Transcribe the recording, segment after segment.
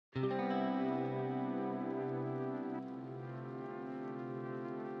Hey,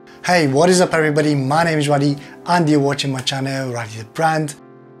 what is up everybody? My name is Raddy and you're watching my channel, Raddy the Brand.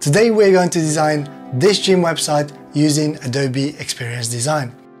 Today we're going to design this gym website using Adobe Experience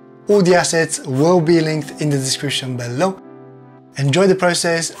Design. All the assets will be linked in the description below. Enjoy the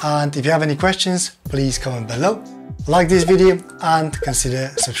process, and if you have any questions, please comment below. Like this video and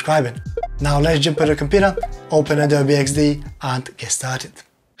consider subscribing. Now let's jump on the computer, open Adobe XD and get started.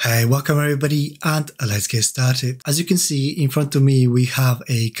 Hey, welcome everybody and let's get started. As you can see in front of me, we have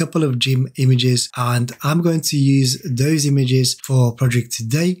a couple of gym images and I'm going to use those images for project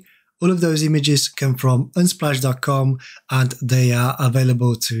today. All of those images come from unsplash.com and they are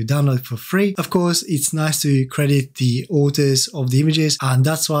available to download for free. Of course, it's nice to credit the authors of the images, and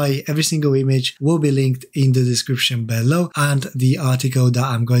that's why every single image will be linked in the description below and the article that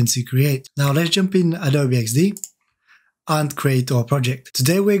I'm going to create. Now let's jump in Adobe XD and create our project.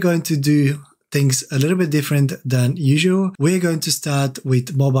 Today we're going to do things a little bit different than usual. We're going to start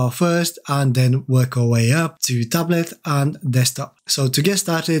with mobile first and then work our way up to tablet and desktop. So to get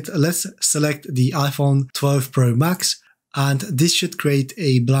started, let's select the iPhone 12 Pro Max, and this should create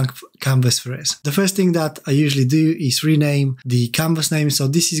a blank canvas for us. The first thing that I usually do is rename the canvas name. So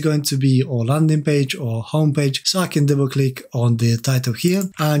this is going to be our landing page or home page. So I can double click on the title here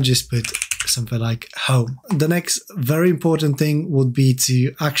and just put something like home. The next very important thing would be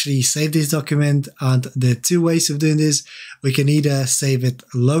to actually save this document, and there are two ways of doing this. We can either save it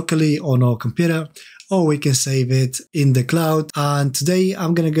locally on our computer or we can save it in the cloud, and today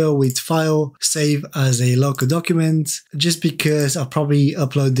I'm gonna go with file, save as a local document, just because I'll probably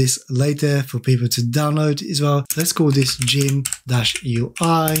upload this later for people to download as well. Let's call this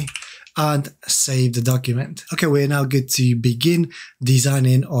gym-ui and save the document. Okay, we're now good to begin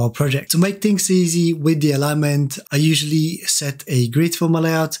designing our project. To make things easy with the alignment, I usually set a grid for my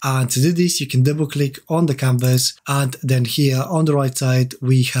layout, and to do this you can double click on the canvas, and then here on the right side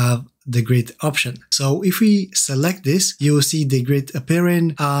we have the grid option. So if we select this, you will see the grid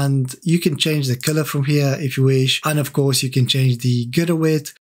appearing, and you can change the color from here if you wish, and of course you can change the gutter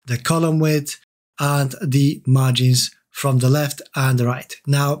width, the column width, and the margins from the left and the right.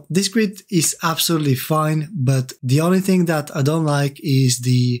 Now this grid is absolutely fine, but the only thing that I don't like is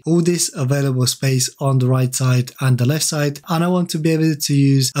all this available space on the right side and the left side, and I want to be able to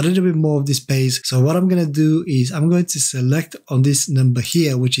use a little bit more of this space. So what I'm going to do is I'm going to select on this number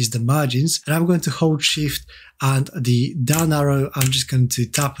here, which is the margins, and I'm going to hold shift and the down arrow. I'm just going to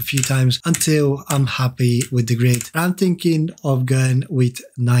tap a few times until I'm happy with the grid. I'm thinking of going with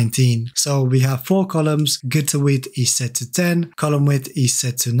 19. So we have 4 columns, gutter width is set to 10, column width is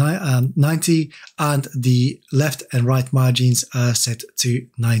set to 90, and the left and right margins are set to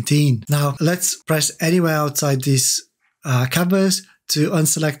 19. Now let's press anywhere outside this canvas to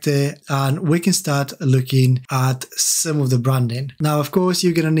unselect it, and we can start looking at some of the branding. Now, of course,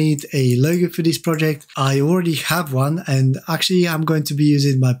 you're going to need a logo for this project. I already have one, and actually I'm going to be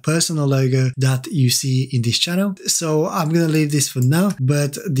using my personal logo that you see in this channel. So I'm going to leave this for now,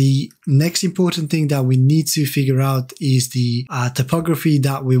 but the next important thing that we need to figure out is the typography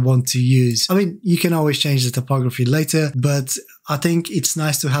that we want to use. I mean, you can always change the typography later, but I think it's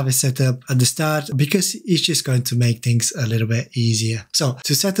nice to have it set up at the start because it's just going to make things a little bit easier. So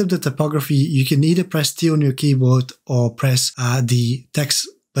to set up the typography, you can either press T on your keyboard or press the text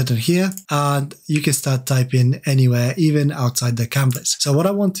button here, and you can start typing anywhere, even outside the canvas. So what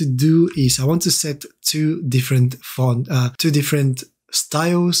I want to do is I want to set two different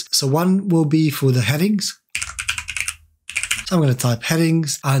styles. So one will be for the headings. I'm going to type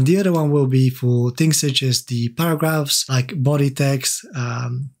headings, and the other one will be for things such as the paragraphs, like body text,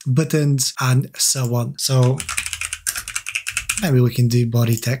 buttons, and so on. So maybe we can do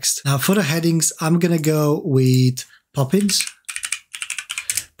body text. Now for the headings, I'm going to go with Poppins.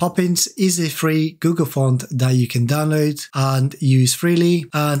 Poppins is a free Google font that you can download and use freely.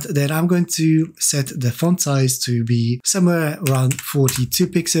 And then I'm going to set the font size to be somewhere around 42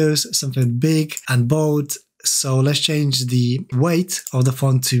 pixels, something big and bold. So let's change the weight of the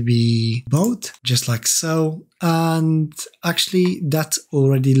font to be bold, just like so. And actually that's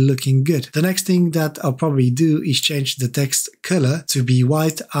already looking good. The next thing that I'll probably do is change the text color to be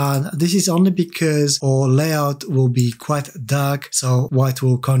white. And this is only because our layout will be quite dark, so white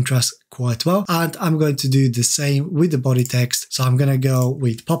will contrast quite well. And I'm going to do the same with the body text. So I'm going to go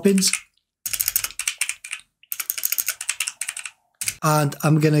with Poppins. And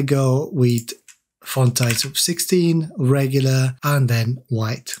I'm going to go with font size of 16, regular, and then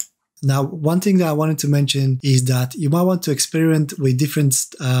white. Now, one thing that I wanted to mention is that you might want to experiment with different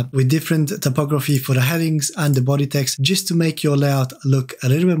typography for the headings and the body text just to make your layout look a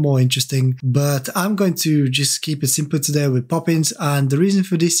little bit more interesting. But I'm going to just keep it simple today with pop-ins, and the reason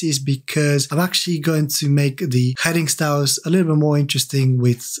for this is because I'm actually going to make the heading styles a little bit more interesting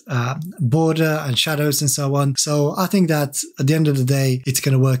with border and shadows and so on. So I think that at the end of the day, it's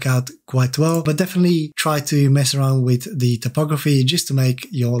going to work out quite well, but definitely try to mess around with the typography just to make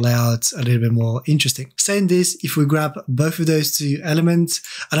your layouts a little bit more interesting. Saying this, if we grab both of those two elements,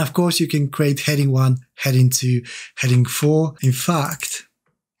 and of course you can create heading 1, heading 2, heading 4. In fact,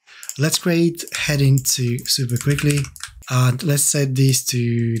 let's create heading 2 super quickly, and let's set this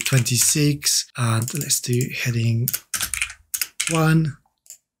to 26, and let's do heading 1,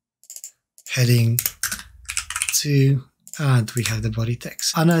 heading 2, and we have the body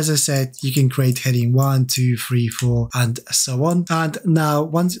text. And as I said, you can create heading 1, 2, 3, 4, and so on. And now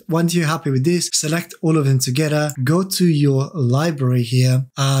once you're happy with this, select all of them together, go to your library here,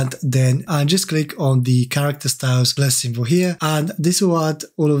 and then just click on the character styles plus symbol here, and this will add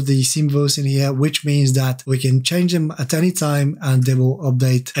all of the symbols in here, which means that we can change them at any time and they will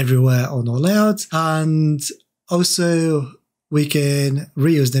update everywhere on our layout. And also we can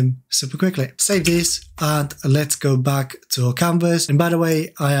reuse them super quickly. Save this and let's go back to our canvas. And by the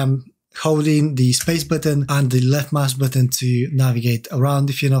way, I am holding the space button and the left mouse button to navigate around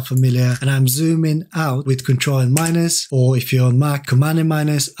if you're not familiar. And I'm zooming out with Control and minus, or if you're on Mac, Command and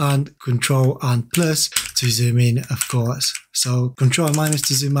minus and Control and plus to zoom in, of course. So Control and minus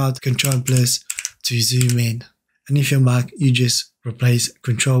to zoom out, Control and plus to zoom in. And if you're Mac, you just replace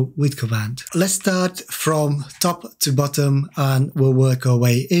Control with Command. Let's start from top to bottom and we'll work our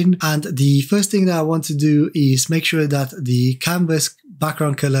way in. And the first thing that I want to do is make sure that the canvas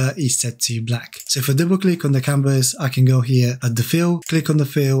background color is set to black. So if I double click on the canvas, I can go here at the fill, click on the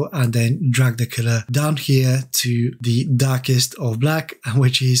fill, and then drag the color down here to the darkest of black,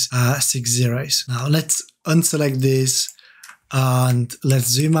 which is 6 zeros. Now let's unselect this and let's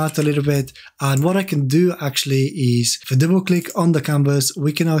zoom out a little bit. And what I can do actually is, if I double click on the canvas,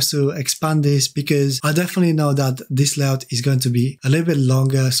 we can also expand this, because I definitely know that this layout is going to be a little bit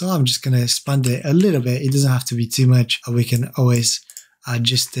longer. So I'm just going to expand it a little bit. It doesn't have to be too much. We can always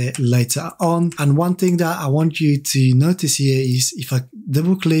adjust it later on. And one thing that I want you to notice here is if I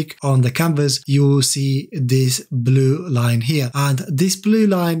double click on the canvas, you will see this blue line here. And this blue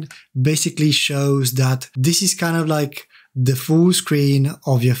line basically shows that this is kind of like the full screen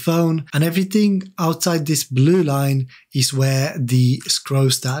of your phone, and everything outside this blue line is where the scroll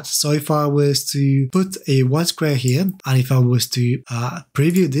starts. So if I was to put a white square here, and if I was to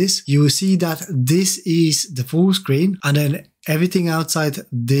preview this, you will see that this is the full screen, and then everything outside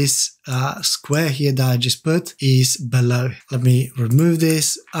this square here that I just put is below. Let me remove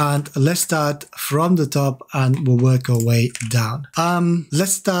this and let's start from the top and we'll work our way down.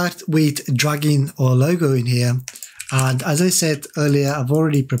 Let's start with dragging our logo in here. And as I said earlier, I've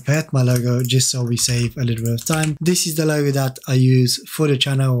already prepared my logo just so we save a little bit of time. This is the logo that I use for the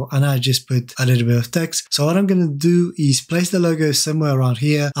channel, and I just put a little bit of text. So what I'm going to do is place the logo somewhere around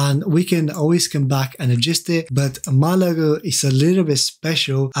here, and we can always come back and adjust it. But my logo is a little bit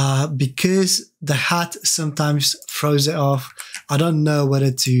special because the hat sometimes throws it off. I don't know whether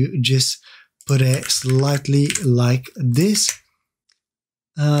to just put it slightly like this.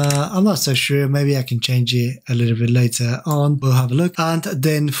 I'm not so sure. Maybe I can change it a little bit later on. We'll have a look. And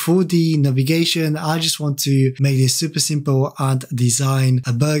then for the navigation, I just want to make this super simple and design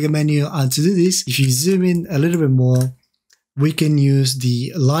a burger menu. And to do this, if you zoom in a little bit more, we can use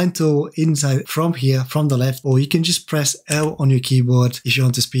the line tool inside from here, from the left, or you can just press L on your keyboard if you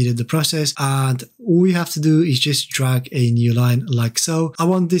want to speed up the process. And all we have to do is just drag a new line like so. I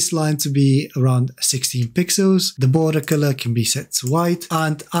want this line to be around 16 pixels. The border color can be set to white,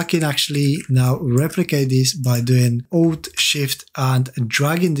 and I can actually now replicate this by doing Alt Shift and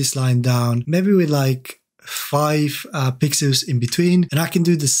dragging this line down, maybe with like 5 pixels in between. And I can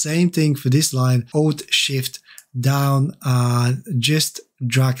do the same thing for this line, Alt Shift down, just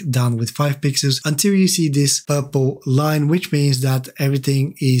drag down with 5 pixels until you see this purple line, which means that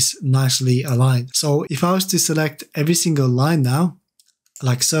everything is nicely aligned. So if I was to select every single line now,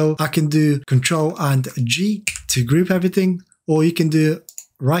 like so, I can do Control and G to group everything, or you can do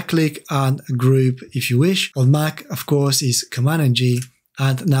right click and group if you wish. On Mac, of course, is Command and G.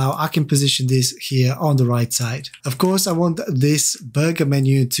 And now I can position this here on the right side. Of course, I want this burger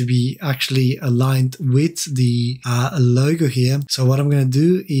menu to be actually aligned with the logo here. So what I'm going to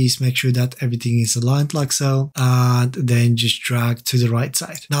do is make sure that everything is aligned like so, and then just drag to the right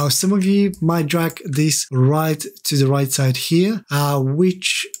side. Now, some of you might drag this right to the right side here,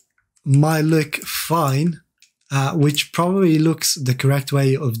 which might look fine, which probably looks the correct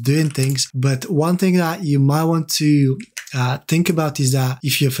way of doing things. But one thing that you might want to think about is that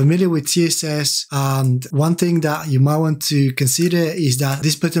if you're familiar with CSS, and one thing that you might want to consider is that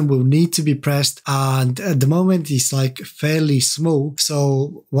this button will need to be pressed, and at the moment it's like fairly small.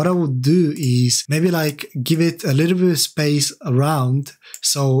 So what I would do is maybe like give it a little bit of space around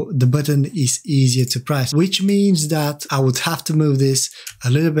so the button is easier to press, which means that I would have to move this a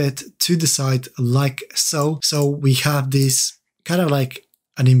little bit to the side like so. So we have this kind of like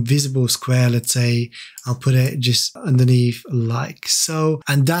an invisible square, let's say. I'll put it just underneath like so.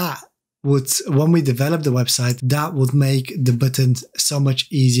 And that would, when we develop the website, that would make the buttons so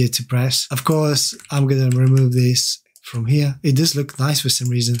much easier to press. Of course, I'm going to remove this from here. It does look nice for some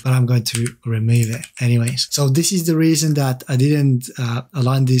reason, but I'm going to remove it anyways. So this is the reason that I didn't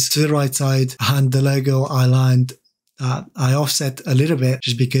align this to the right side, and the logo I aligned I offset a little bit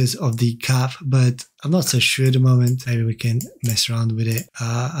just because of the cap, but I'm not so sure at the moment. Maybe we can mess around with it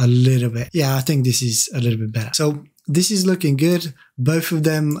a little bit. Yeah, I think this is a little bit better. So this is looking good. Both of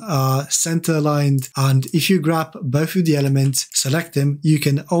them are center aligned, and if you grab both of the elements, select them, you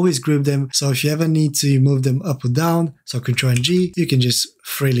can always group them. So if you ever need to move them up or down, so Ctrl and G, you can just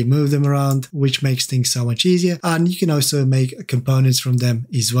freely move them around, which makes things so much easier. And you can also make components from them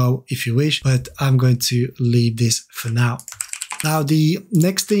as well if you wish, but I'm going to leave this for now. Now, the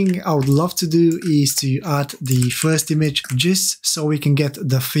next thing I would love to do is to add the first image, just so we can get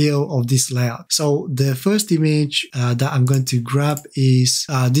the feel of this layout. So the first image that I'm going to grab is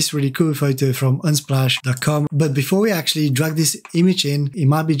this really cool photo from unsplash.com. But before we actually drag this image in, it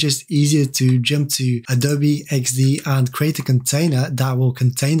might be just easier to jump to Adobe XD and create a container that will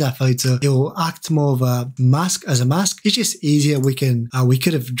contain that photo. It will act more of a mask as a mask. It's just easier. We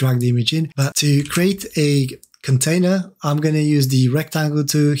could have dragged the image in, but to create a container, I'm going to use the rectangle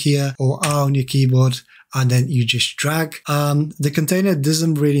tool here, or R on your keyboard, and then you just drag. The container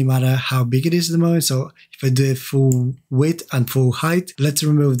doesn't really matter how big it is at the moment. So if I do it full width and full height, let's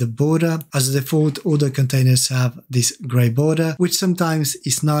remove the border. As a default, all the containers have this gray border, which sometimes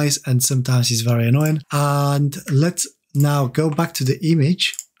is nice and sometimes is very annoying. And let's now go back to the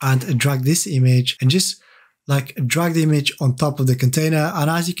image and drag this image and just like drag the image on top of the container. And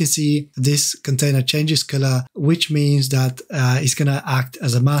as you can see, this container changes color, which means that it's going to act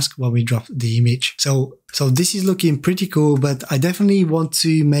as a mask when we drop the image. So this is looking pretty cool, but I definitely want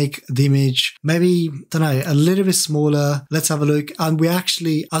to make the image maybe, I don't know, a little bit smaller. Let's have a look. And we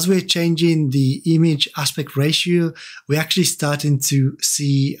actually, as we're changing the image aspect ratio, we're actually starting to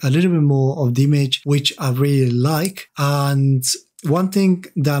see a little bit more of the image, which I really like. And one thing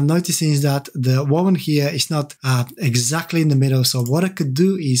that I'm noticing is that the woman here is not exactly in the middle. So what I could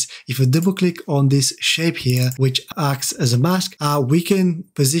do is, if I double click on this shape here, which acts as a mask, we can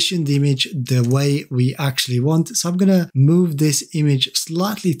position the image the way we actually want. So I'm going to move this image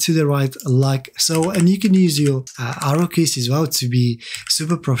slightly to the right like so. And you can use your arrow keys as well to be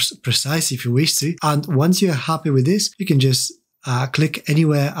super precise if you wish to. And once you're happy with this, you can just click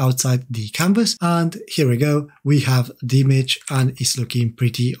anywhere outside the canvas, and here we go. We have the image and it's looking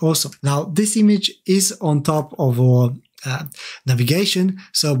pretty awesome. Now this image is on top of our navigation.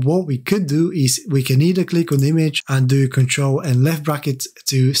 So what we could do is we can either click on the image and do Control and left bracket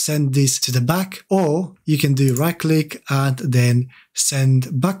to send this to the back, or you can do right click and then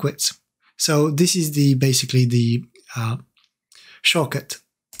send backwards. So this is basically the shortcut.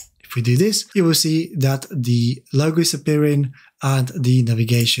 If we do this, you will see that the logo is appearing and the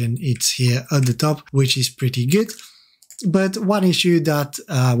navigation, it's here at the top, which is pretty good. But one issue that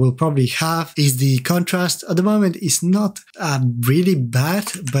we'll probably have is the contrast. At the moment, it's not really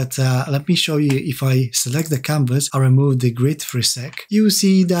bad, but let me show you. If I select the canvas, I remove the grid for a sec, you will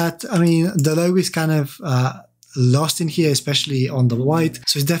see that, I mean, the logo is kind of lost in here, especially on the white.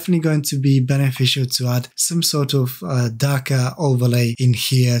 So it's definitely going to be beneficial to add some sort of darker overlay in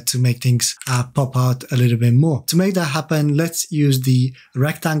here to make things pop out a little bit more. To make that happen, let's use the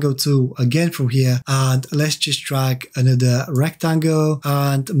rectangle tool again from here, and let's just drag another rectangle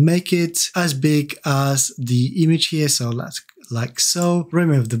and make it as big as the image here. So let's like so,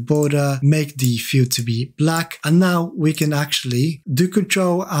 remove the border, make the fill to be black, and now we can actually do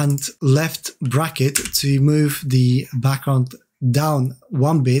Control and left bracket to move the background down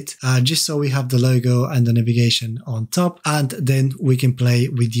one bit, just so we have the logo and the navigation on top, and then we can play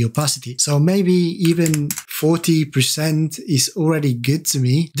with the opacity. So maybe even 40% is already good to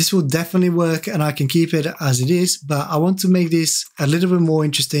me. This will definitely work and I can keep it as it is, but I want to make this a little bit more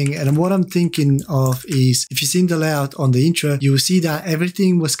interesting. And what I'm thinking of is, if you've seen the layout on the intro, you will see that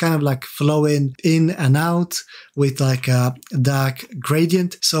everything was kind of like flowing in and out with like a dark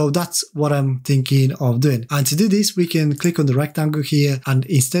gradient. So that's what I'm thinking of doing. And to do this, we can click on the rectangle here, and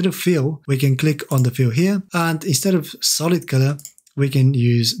instead of fill, we can click on the fill here, and instead of solid color, we can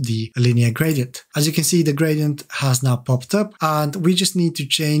use the linear gradient. As you can see, the gradient has now popped up, and we just need to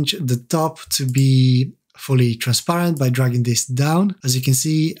change the top to be fully transparent by dragging this down, as you can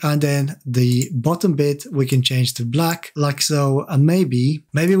see, and then the bottom bit we can change to black like so, and maybe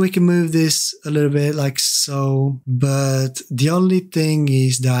we can move this a little bit like so, but the only thing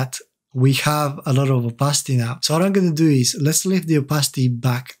is that we have a lot of opacity now. So what I'm going to do is, let's lift the opacity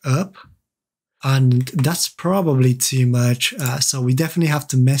back up, and that's probably too much, so we definitely have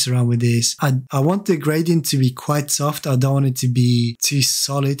to mess around with this. I want the gradient to be quite soft. I don't want it to be too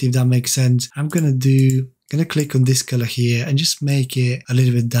solid, if that makes sense. I'm gonna click on this color here and just make it a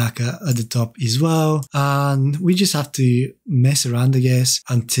little bit darker at the top as well, and we just have to mess around, I guess,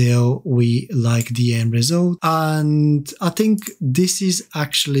 until we like the end result. And I think this is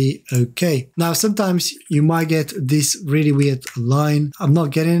actually okay. Now sometimes you might get this really weird line. I'm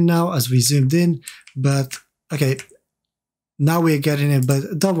not getting it now as we zoomed in, but okay, now we're getting it,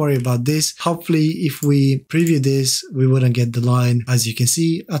 but don't worry about this. Hopefully if we preview this, we wouldn't get the line. As you can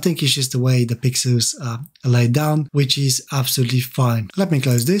see, I think it's just the way the pixels are laid down, which is absolutely fine. Let me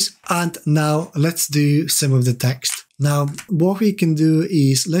close this, and now let's do some of the text. Now what we can do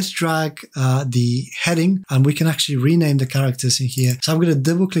is, let's drag the heading, and we can actually rename the characters in here. So I'm going to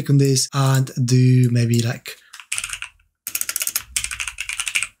double click on this and do maybe like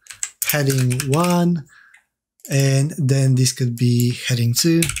heading 1, and then this could be heading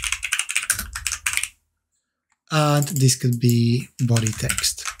 2, and this could be body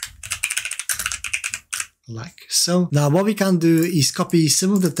text, like so. Now what we can do is copy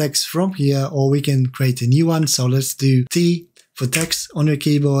some of the text from here, or we can create a new one. So let's do T for text on your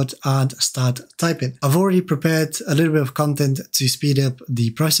keyboard and start typing. I've already prepared a little bit of content to speed up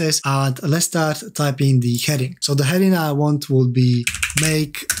the process, and let's start typing the heading. So the heading I want will be,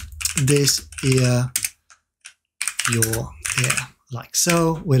 make this ear your ear, like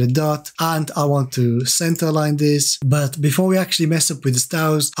so, with a dot, and I want to center align this. But before we actually mess up with the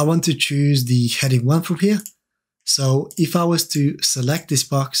styles, I want to choose the heading 1 from here. So if I was to select this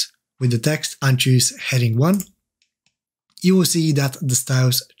box with the text and choose heading 1, you will see that the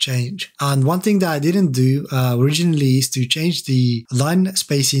styles change. And one thing that I didn't do originally is to change the line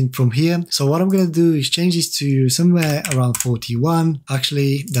spacing from here. So what I'm going to do is change this to somewhere around 41.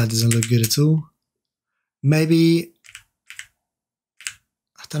 Actually, that doesn't look good at all. Maybe,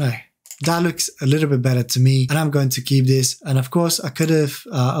 I don't know, that looks a little bit better to me, and I'm going to keep this. And of course I could have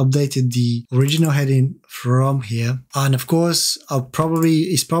updated the original heading from here, and of course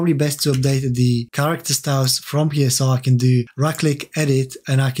it's probably best to update the character styles from here. So I can do right click, edit,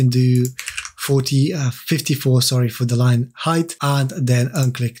 and I can do 54 for the line height, and then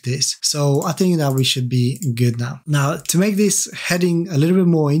unclick this. So I think that we should be good now. Now to make this heading a little bit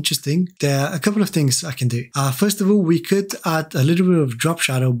more interesting, there are a couple of things I can do. First of all, we could add a little bit of drop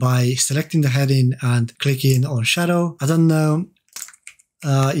shadow by selecting the heading and clicking on shadow. I don't know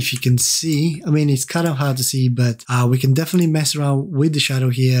if you can see, I mean, it's kind of hard to see, but we can definitely mess around with the shadow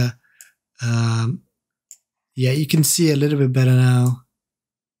here. Yeah, you can see a little bit better now.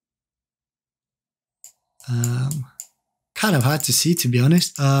 Kind of hard to see, to be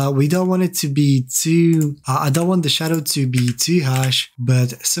honest. We don't want it to be too, I don't want the shadow to be too harsh,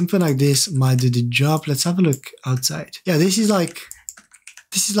 but something like this might do the job. Let's have a look outside. Yeah, this is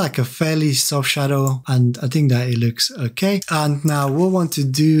like a fairly soft shadow, and I think that it looks okay. And now what we want to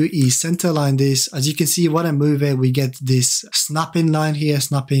do is center align this. As you can see, when I move it, we get this snapping line here,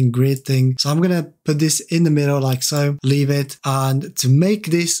 snapping grid thing. So I'm going to put this in the middle like so, leave it. And to make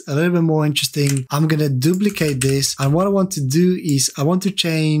this a little bit more interesting, I'm going to duplicate this. And what I want to do is I want to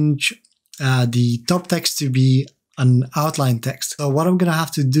change the top text to be an outline text. So what I'm going to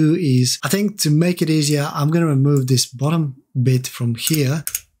have to do is, I think to make it easier, I'm going to remove this bottom bit from here,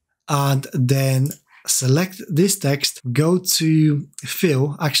 and then select this text, go to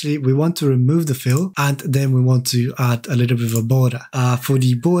fill. Actually, we want to remove the fill, and then we want to add a little bit of a border. For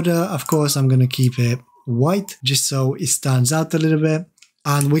the border, of course, I'm going to keep it white just so it stands out a little bit.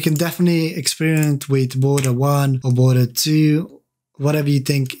 And we can definitely experiment with border 1 or border 2, whatever you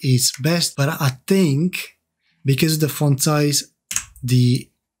think is best. But I think because of the font size, the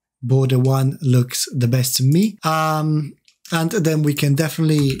border 1 looks the best to me. And then we can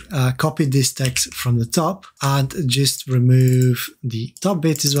definitely copy this text from the top and just remove the top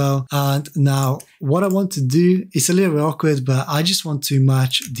bit as well. And now what I want to do is a little bit awkward, but I just want to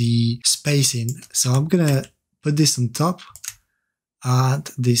match the spacing. So I'm gonna put this on top and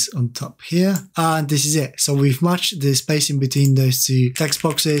this on top here, and this is it. So we've matched the spacing between those two text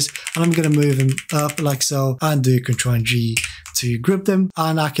boxes, and I'm going to move them up like so and do Ctrl and G to group them,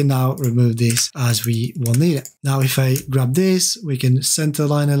 and I can now remove this as we will need it. Now if I grab this, we can center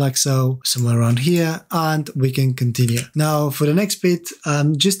line it like so, somewhere around here, and we can continue. Now for the next bit,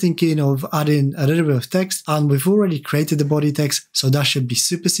 I'm just thinking of adding a little bit of text, and we've already created the body text, so that should be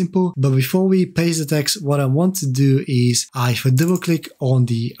super simple. But before we paste the text, what I want to do is if I double click on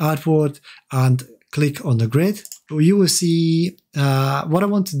the artboard and click on the grid, you will see what I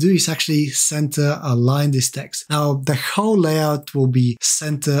want to do is actually center align this text. Now the whole layout will be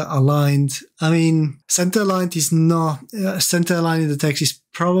center aligned. I mean, center aligned is not, center aligning the text is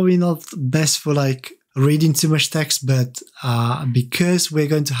probably not best for like reading too much text, but because we're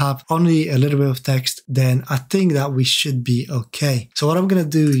going to have only a little bit of text, then I think that we should be okay. So what I'm going to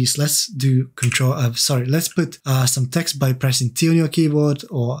do is let's put some text by pressing T on your keyboard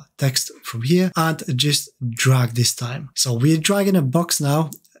or text from here and just drag this time. So we're dragging a box now,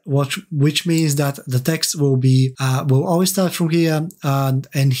 which means that the text will be will always start from here and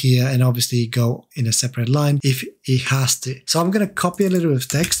end here, and obviously go in a separate line if it has to. So I'm going to copy a little bit of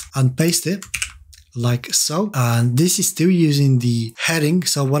text and paste it like so, and this is still using the heading.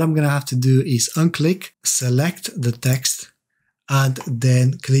 So what I'm gonna have to do is unclick, select the text, and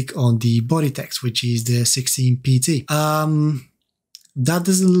then click on the body text, which is the 16 pt. That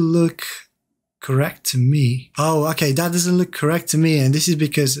doesn't look correct to me. Oh, okay, that doesn't look correct to me, and this is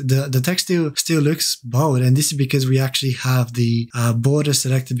because the text still looks bold, and this is because we actually have the border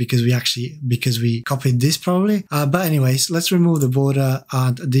selected because we copied this probably. But anyways, let's remove the border,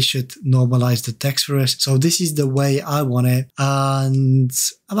 and this should normalize the text for us. So this is the way I want it, and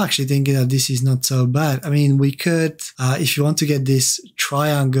I'm actually thinking that this is not so bad. I mean, we could, if you want to get this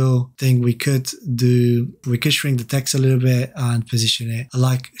triangle thing, we could shrink the text a little bit and position it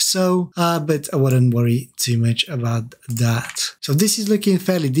like so, but I wouldn't worry too much about that. So this is looking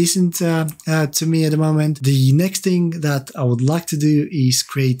fairly decent to me at the moment. The next thing that I would like to do is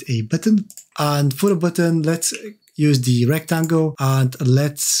create a button, and for the button, let's use the rectangle, and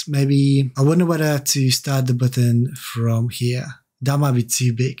let's maybe, I wonder whether to start the button from here. That might be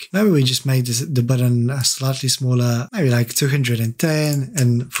too big. Maybe we just make the button slightly smaller, maybe like 210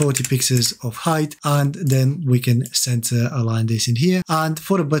 and 40 pixels of height, and then we can center align this in here. And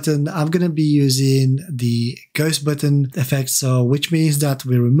for the button, I'm going to be using the ghost button effect, so which means that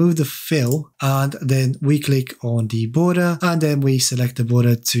we remove the fill, and then we click on the border, and then we select the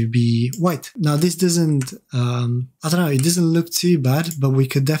border to be white. Now this doesn't, I don't know, it doesn't look too bad, but we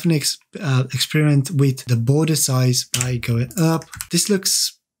could definitely experiment with the border size by going up. This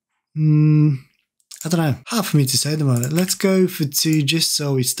looks, I don't know, hard for me to say at the moment. Let's go for 2 just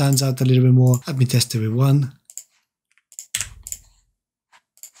so it stands out a little bit more. Let me test it with 1.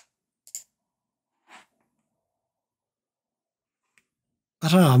 I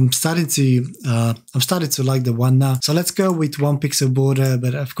don't know, I'm starting to like the 1 now. So let's go with 1 pixel border,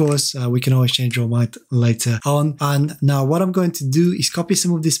 but of course we can always change our mind later on. And now what I'm going to do is copy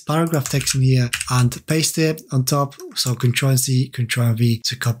some of this paragraph text in here and paste it on top. So Ctrl C, Ctrl V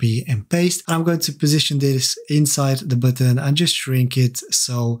to copy and paste. And I'm going to position this inside the button and just shrink it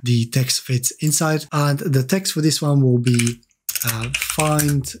so the text fits inside. And the text for this one will be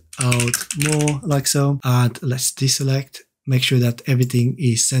find out more, like so. And let's deselect. Make sure that everything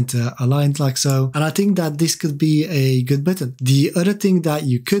is center aligned like so. And I think that this could be a good button. The other thing that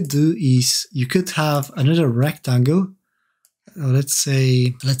you could do is you could have another rectangle. Let's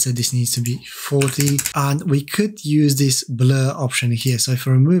say this needs to be 40, and we could use this blur option here. So if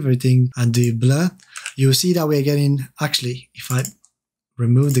I remove everything and do blur, you'll see that we're getting, actually, if I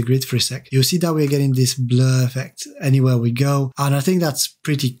remove the grid for a sec, you'll see that we're getting this blur effect anywhere we go. And I think that's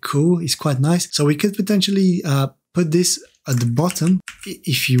pretty cool. It's quite nice. So we could potentially put this at the bottom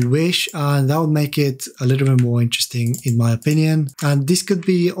if you wish, and that would make it a little bit more interesting in my opinion. And this could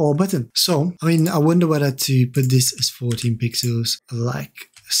be our button. So I mean, I wonder whether to put this as 14 pixels like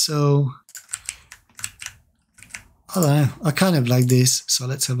so. I don't know, I kind of like this, so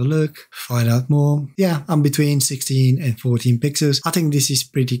let's have a look, find out more. Yeah, I'm between 16 and 14 pixels. I think this is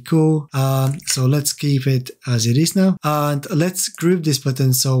pretty cool. So let's keep it as it is now. And let's group this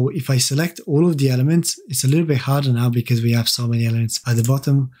button. So if I select all of the elements, it's a little bit harder now because we have so many elements at the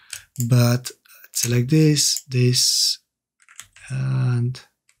bottom. But select this, and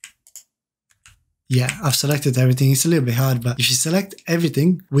yeah, I've selected everything. It's a little bit hard, but if you select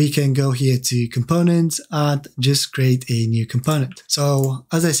everything, we can go here to components and just create a new component. So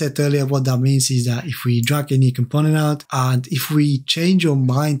as I said earlier, what that means is that if we drag a new component out and if we change our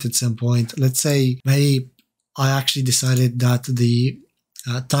mind at some point, let's say maybe I actually decided that the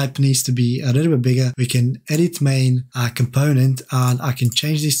type needs to be a little bit bigger, we can edit main component and I can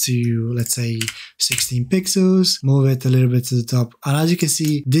change this to, let's say, 16 pixels, move it a little bit to the top. And as you can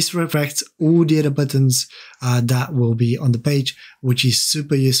see, this reflects all the other buttons that will be on the page, which is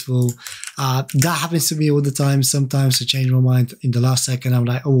super useful. That happens to me all the time. Sometimes I change my mind in the last second. I'm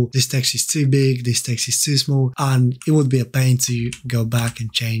like, oh, this text is too big, this text is too small, and it would be a pain to go back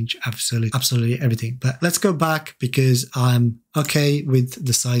and change absolutely everything. But let's go back because I'm okay with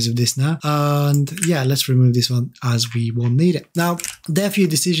the size of this now. And yeah, let's remove this one as we won't need it. Now, there are a few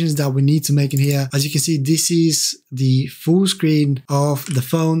decisions that we need to make in here. As you can see, this is the full screen of the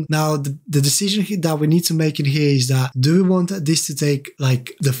phone. Now, the decision that we need to make in here is that, do we want this to take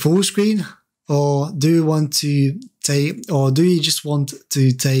like the full screen, or do we want to take, or do you just want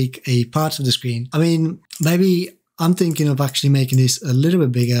to take a part of the screen? I mean, maybe I'm thinking of actually making this a little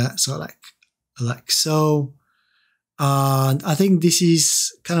bit bigger. So like so. And I think this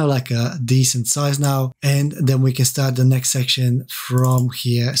is kind of like a decent size now. And then we can start the next section from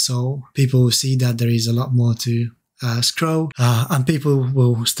here. So people will see that there is a lot more to scroll and people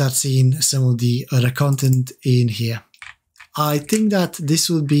will start seeing some of the other content in here. I think that this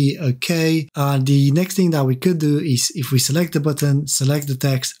will be okay. The next thing that we could do is if we select the button, select the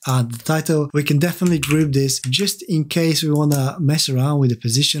text and the title, we can definitely group this just in case we want to mess around with the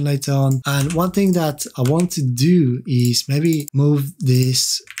position later on. And one thing that I want to do is maybe move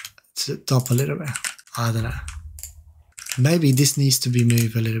this to the top a little bit. I don't know. Maybe this needs to be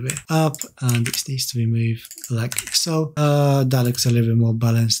moved a little bit up and this needs to be moved like so. That looks a little bit more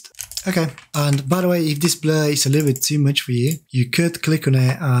balanced. Okay, and by the way, if this blur is a little bit too much for you, you could click on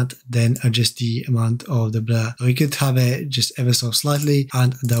it and then adjust the amount of the blur. Or you could have it just ever so slightly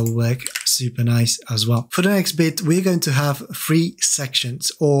and that will work super nice as well. For the next bit, we're going to have 3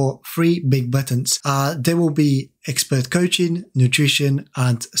 sections or 3 big buttons. There will be expert coaching, nutrition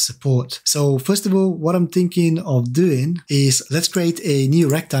and support. So first of all, what I'm thinking of doing is let's create a new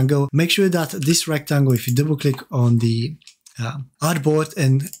rectangle. Make sure that this rectangle, if you double click on the artboard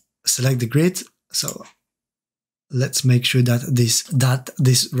and select the grid, so let's make sure that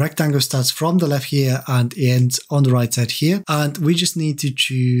this rectangle starts from the left here and ends on the right side here, and we just need to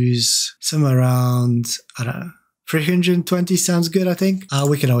choose somewhere around, I don't know, 320 sounds good, I think.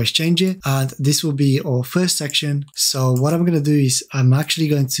 We can always change it, and this will be our first section. So what I'm going to do is I'm actually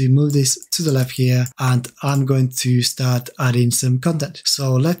going to move this to the left here and I'm going to start adding some content.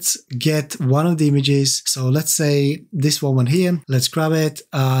 So let's get one of the images. So let's say this one here. Let's grab it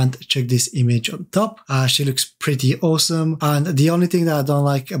and check this image on top. She looks pretty awesome. And the only thing that I don't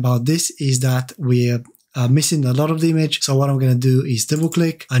like about this is that we're missing a lot of the image. So what I'm going to do is double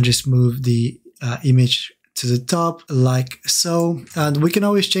click and just move the image to the top like so, and we can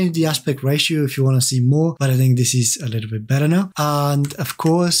always change the aspect ratio if you want to see more, but I think this is a little bit better now. And of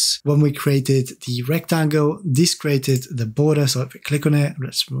course, when we created the rectangle, this created the border. So if we click on it,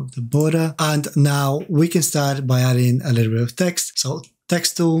 let's remove the border, and now we can start by adding a little bit of text. So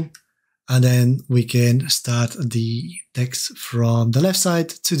text tool, and then we can start the text from the left side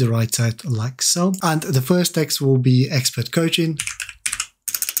to the right side like so. And the first text will be expert coaching,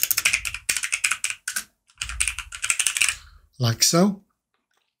 like so.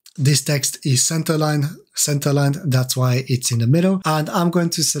 This text is centerline, that's why it's in the middle. And I'm going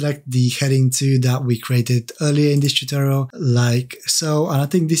to select the heading 2 that we created earlier in this tutorial, like so. And I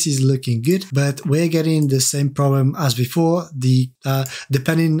think this is looking good, but we're getting the same problem as before.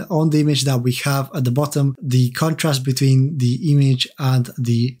 Depending on the image that we have at the bottom, the contrast between the image and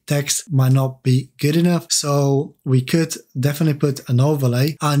the text might not be good enough. So we could definitely put an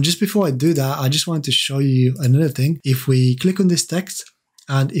overlay. And just before I do that, I just want to show you another thing. If we click on this text,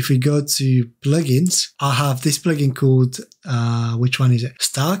 and if we go to plugins, I have this plugin called, which one is it?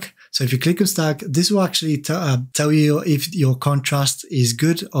 Stark. So if you click on Stark, this will actually tell you if your contrast is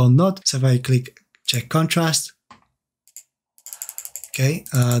good or not. So if I click check contrast, okay,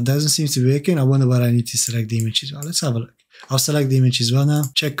 doesn't seem to be working. I wonder what I need to select the image as well. Let's have a look. I'll select the image as well now.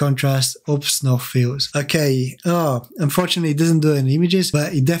 Check contrast. Oops, no fills. Okay. Oh, unfortunately, it doesn't do any images,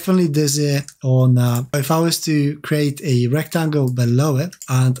 but it definitely does it on. If I was to create a rectangle below it,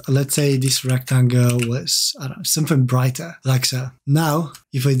 and let's say this rectangle was, I don't know, something brighter, like so. Now,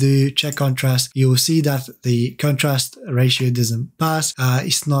 if I do check contrast, you will see that the contrast ratio doesn't pass.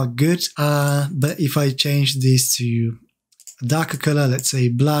 It's not good. But if I change this to a darker color, let's say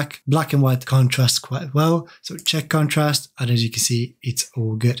black. Black and white contrasts quite well. So check contrast, and as you can see, it's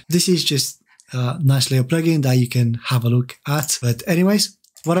all good. This is just a nice little plugin that you can have a look at. But anyways,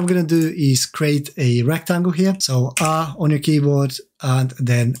 what I'm going to do is create a rectangle here. So R on your keyboard and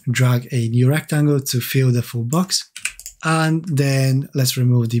then drag a new rectangle to fill the full box. And then let's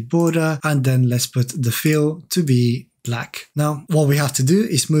remove the border and then let's put the fill to be black. Now, what we have to do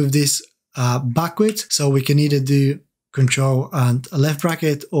is move this backwards. So we can either do Control and a left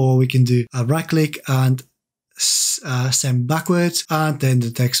bracket, or we can do a right click and send backwards, and then the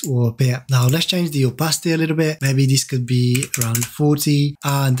text will appear. Now let's change the opacity a little bit. Maybe this could be around 40,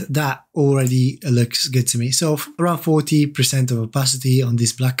 and that already looks good to me. So around 40% of opacity on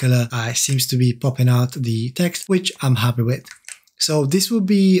this black color seems to be popping out the text, which I'm happy with. So this will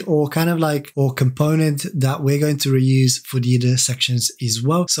be our kind of like our component that we're going to reuse for the other sections as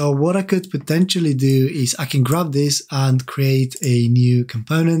well. So what I could potentially do is I can grab this and create a new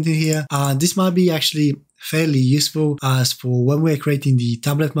component in here. And this might be actually fairly useful as for when we're creating the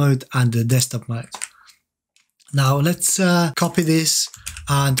tablet mode and the desktop mode. Now let's copy this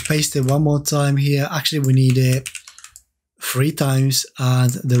and paste it one more time here. Actually, we need it 3 times,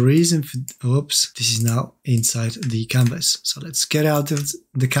 and the reason for, oops, this is now inside the canvas. So let's get out of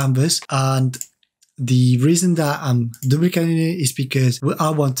the canvas, and the reason that I'm duplicating it is because I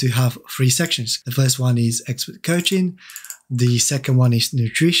want to have 3 sections. The first one is expert coaching, the second one is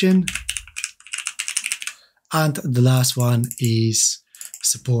nutrition, and the last one is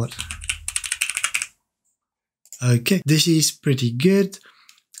support. Okay, this is pretty good.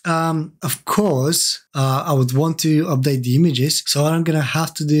 Of course, I would want to update the images. So what I'm going to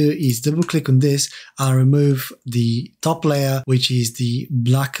have to do is double click on this and remove the top layer, which is the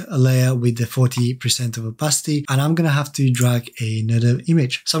black layer with the 40% of opacity. And I'm going to have to drag another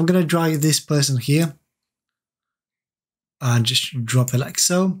image. So I'm going to drag this person here and just drop it like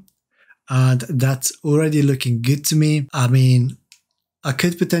so. And that's already looking good to me. I mean, I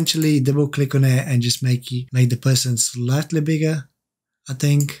could potentially double click on it and just make the person slightly bigger. I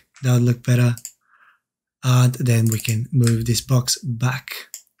think that would look better. And then we can move this box back.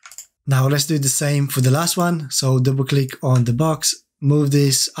 Now let's do the same for the last one. So double click on the box, move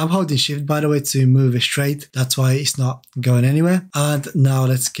this. I'm holding shift, by the way, to move it straight. That's why it's not going anywhere. And now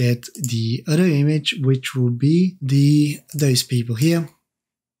let's get the other image, which will be those people here.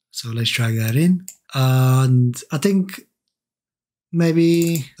 So let's drag that in. And I think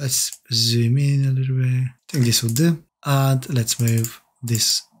maybe let's zoom in a little bit. I think this will do. And let's move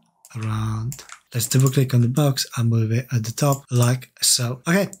this around. Let's double click on the box and move it at the top like so.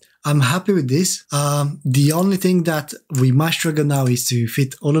 Okay, I'm happy with this. The only thing that we might struggle now is to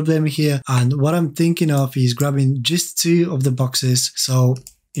fit all of them here. And what I'm thinking of is grabbing just 2 of the boxes. So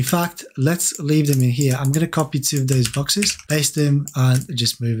in fact, let's leave them in here. I'm going to copy 2 of those boxes, paste them, and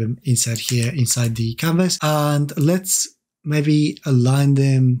just move them inside here, inside the canvas. And let's maybe align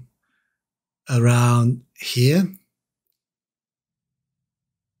them around here.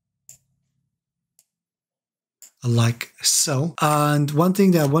 Like so. And one thing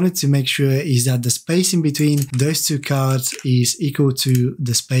that I wanted to make sure is that the space in between those 2 cards is equal to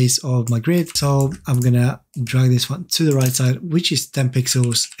the space of my grid. So I'm gonna drag this one to the right side, which is 10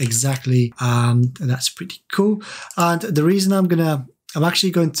 pixels exactly. That's pretty cool. And the reason I'm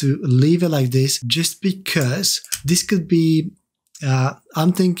actually going to leave it like this, just because this could be,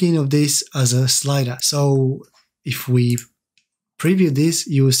 I'm thinking of this as a slider. So if we preview this,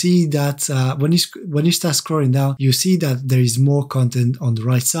 you will see that when you start scrolling down, you see that there is more content on the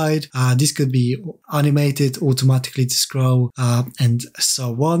right side. This could be animated automatically to scroll and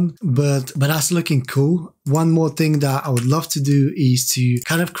so on. But that's looking cool. One more thing that I would love to do is to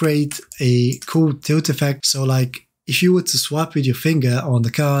kind of create a cool tilt effect. So like if you were to swipe with your finger on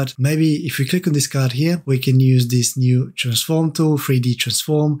the card, maybe if we click on this card here, we can use this new transform tool, 3D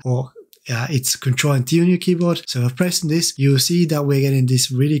transform, or it's Control and T on your keyboard. So if pressing this, you'll see that we're getting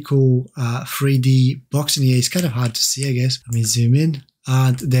this really cool 3D box in here. It's kind of hard to see, I guess. Let me zoom in.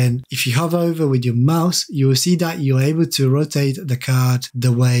 And then if you hover over with your mouse, you will see that you're able to rotate the card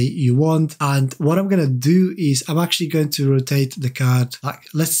the way you want. And what I'm going to do is I'm actually going to rotate the card like,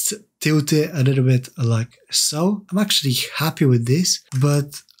 let's tilt it a little bit like so. I'm actually happy with this,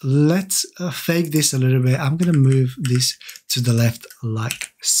 but let's fake this a little bit. I'm going to move this to the left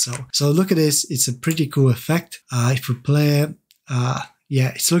like so. So look at this. It's a pretty cool effect. If we play it, yeah,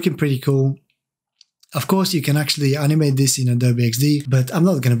 it's looking pretty cool. Of course, you can actually animate this in Adobe XD, but I'm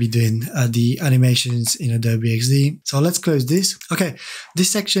not going to be doing the animations in Adobe XD. So let's close this. Okay,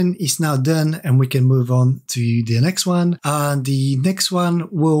 this section is now done and we can move on to the next one. And the next one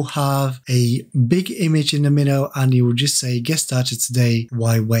will have a big image in the middle and it will just say, get started today,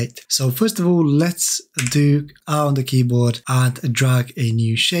 why wait? So first of all, let's do R on the keyboard and drag a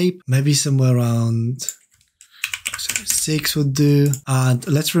new shape, maybe somewhere around 6 would do, and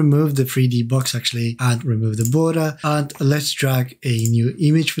let's remove the 3D box actually and remove the border, and let's drag a new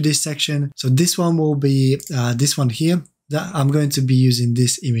image for this section. So this one will be this one here. That I'm going to be using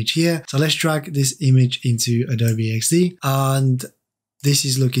this image here. So let's drag this image into Adobe XD, and this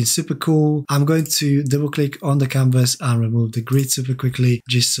is looking super cool. I'm going to double click on the canvas and remove the grid super quickly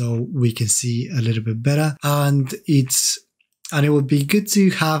just so we can see a little bit better. And it would be good to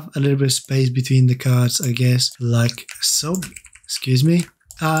have a little bit of space between the cards, I guess, like so. Excuse me.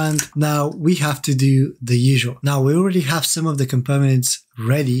 And now we have to do the usual. Now we already have some of the components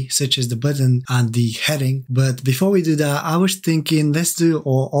ready, such as the button and the heading. But before we do that, I was thinking let's do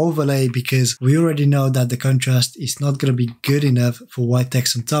our overlay, because we already know that the contrast is not going to be good enough for white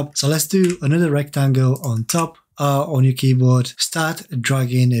text on top. So let's do another rectangle on top. On your keyboard, start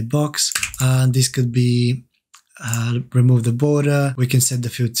dragging a box, and this could be remove the border. We can set the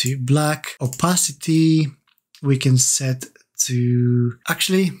fill to black. Opacity we can set to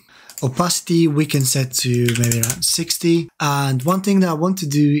opacity we can set to maybe around 60. And one thing that I want to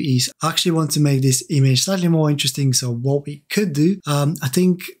do is actually want to make this image slightly more interesting. So what we could do, I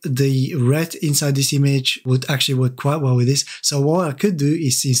think the red inside this image would actually work quite well with this. So what I could do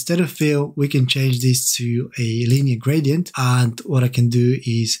is, instead of fill, we can change this to a linear gradient. And what I can do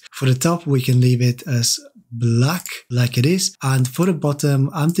is, for the top we can leave it as black like it is, and for the bottom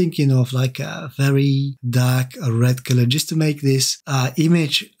I'm thinking of like a very dark red color, just to make this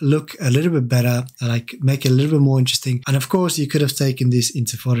image look a little bit better, like make it a little bit more interesting. And of course you could have taken this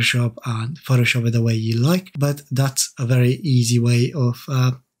into Photoshop and Photoshop it the way you like, but that's a very easy way of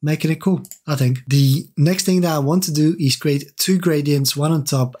making it cool, I think. The next thing that I want to do is create two gradients, one on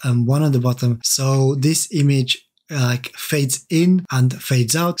top and one on the bottom, so this image like fades in and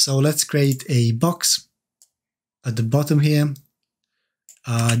fades out. So let's create a box at the bottom here.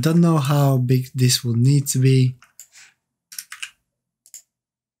 I don't know how big this will need to be.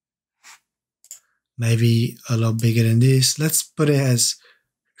 Maybe a lot bigger than this. Let's put it as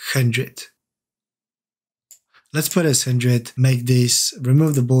 100. Let's put it as 100. Make this,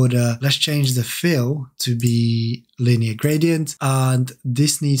 remove the border. Let's change the fill to be linear gradient. And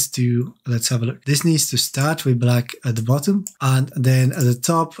this needs to, let's have a look. This needs to start with black at the bottom. And then at the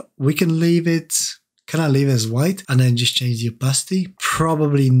top, we can leave it. Can I leave it as white and then just change the opacity?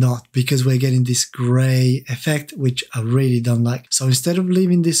 Probably not, because we're getting this gray effect, which I really don't like. So instead of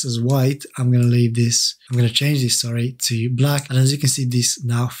leaving this as white, I'm going to change this, sorry, to black. And as you can see, this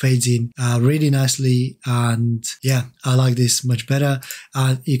now fades in really nicely. And yeah, I like this much better.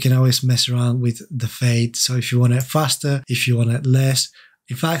 And you can always mess around with the fade. So if you want it faster, if you want it less.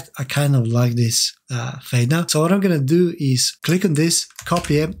 In fact, I kind of like this fade now. So what I'm going to do is click on this,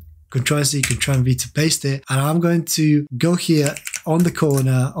 copy it, Ctrl-C, Ctrl-V to paste it, and I'm going to go here on the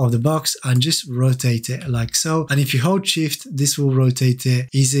corner of the box and just rotate it like so. And if you hold shift, this will rotate it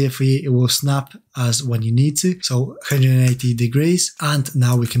easier for you. It will snap as when you need to. So 180 degrees. And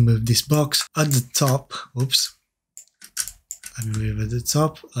now we can move this box at the top. Oops. Let me move at the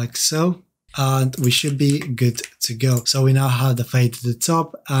top like so. And we should be good to go. So we now have the fade to the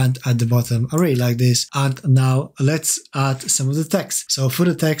top and at the bottom. I really like this. And now let's add some of the text. So for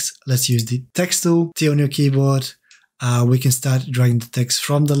the text, let's use the text tool. T on your keyboard. We can start dragging the text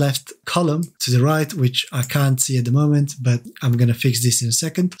from the left column to the right, which I can't see at the moment, but I'm going to fix this in a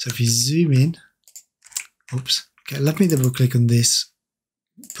second. So if you zoom in, oops. Okay, let me double click on this,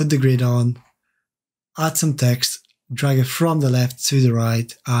 put the grid on, add some text, drag it from the left to the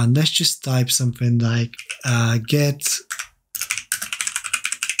right, and let's just type something like get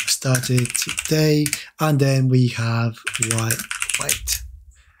started today, and then we have white,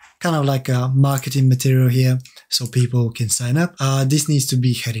 kind of like a marketing material here so people can sign up. This needs to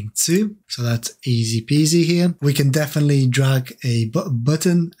be heading 2, so that's easy peasy here. We can definitely drag a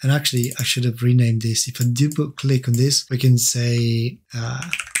button, and actually I should have renamed this. If I double click on this, we can say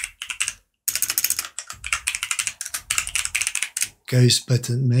ghost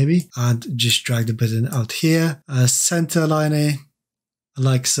button maybe, and just drag the button out here, center line it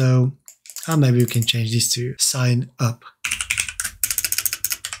like so, and maybe we can change this to sign up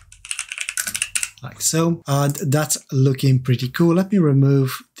like so, and that's looking pretty cool. Let me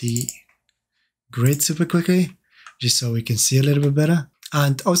remove the grid super quickly just so we can see a little bit better.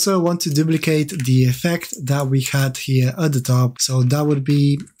 And also I want to duplicate the effect that we had here at the top. So that would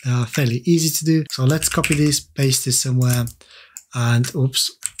be fairly easy to do. So let's copy this, paste this somewhere, and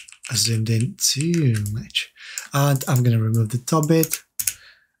oops, I zoomed in too much. And I'm going to remove the top bit.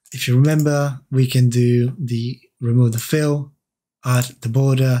 If you remember, we can do the remove the fill, add the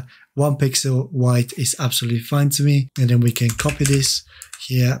border. 1 pixel white is absolutely fine to me. And then we can copy this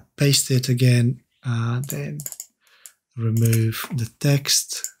here, paste it again, and then remove the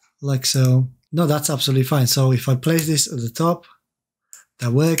text like so. No, that's absolutely fine. So if I place this at the top,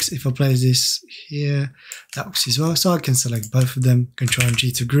 that works. If I place this here, that works as well. So I can select both of them, Control and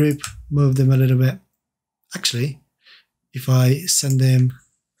G to group, move them a little bit. Actually, if I send them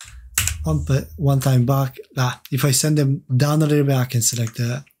one time back, if I send them down a little bit, I can select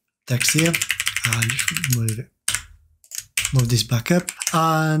the text here and just move it. Move this back up,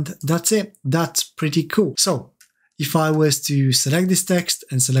 and that's it. That's pretty cool. So if I was to select this text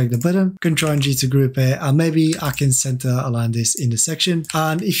and select the button, Control and G to group it, and maybe I can center align this in the section.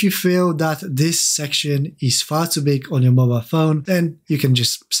 And if you feel that this section is far too big on your mobile phone, then you can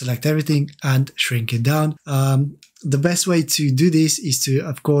just select everything and shrink it down. The best way to do this is to,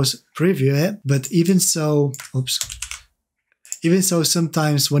 of course, preview it. But even so,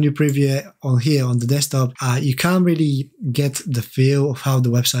 sometimes when you preview it on here on the desktop, you can't really get the feel of how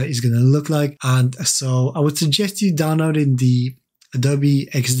the website is going to look like. And so I would suggest you downloading the Adobe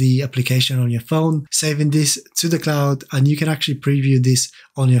XD application on your phone, saving this to the cloud, and you can actually preview this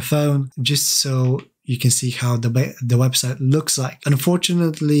on your phone just so you can see how the website looks like.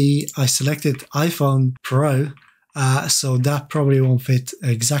 Unfortunately, I selected iPhone Pro, so that probably won't fit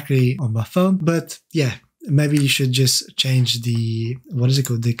exactly on my phone, but yeah, maybe you should just change the,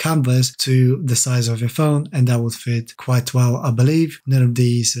 the canvas to the size of your phone, and that would fit quite well, I believe. None of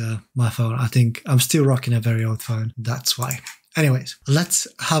these my phone. I think I'm still rocking a very old phone. That's why. Anyways, let's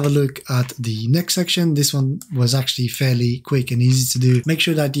have a look at the next section. This one was actually fairly quick and easy to do. Make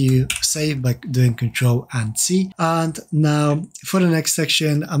sure that you save by doing Control and C. And now for the next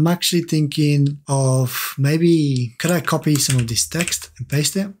section, I'm actually thinking of maybe, could I copy some of this text and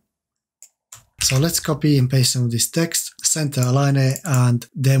paste it? So let's copy and paste some of this text, center align it, and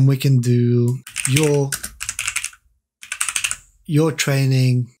then we can do your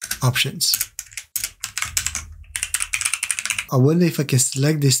training options. I wonder if I can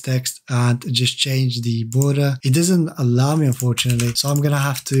select this text and just change the border. It doesn't allow me, unfortunately. So I'm going to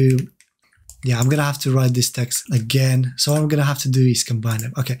have to, write this text again. So what I'm going to have to do is combine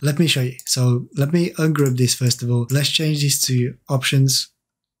them. Okay, let me show you. So let me ungroup this first of all. Let's change this to options.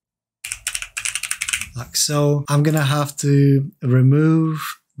 Like so. I'm going to have to remove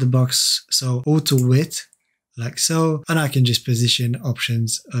the box. So auto width. Like so. And I can just position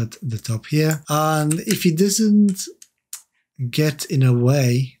options at the top here. And if it doesn't get in a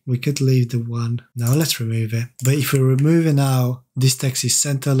way, we could leave the one. Now let's remove it. But if we remove it now, this text is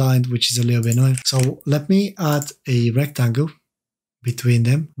center aligned, which is a little bit annoying. So let me add a rectangle between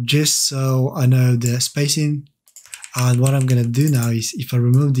them, just so I know the spacing. And what I'm going to do now is if I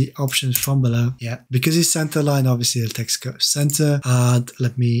remove the options from below, because it's center aligned, obviously the text goes center. And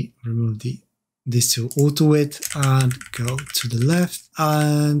let me remove this to auto width and go to the left.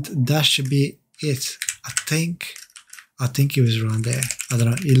 And that should be it, I think. I think it was around there. I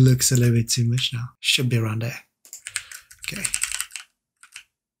don't know. It looks a little bit too much now. Should be around there. Okay.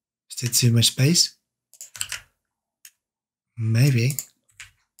 Is it too much space? Maybe.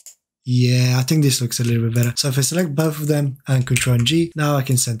 Yeah, I think this looks a little bit better. So if I select both of them and Control and G, now I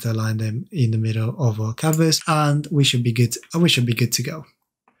can center align them in the middle of our canvas, and we should be good. We should be good to go.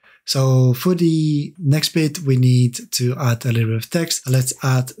 So for the next bit, we need to add a little bit of text. Let's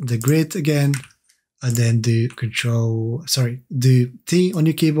add the grid again. And then do T on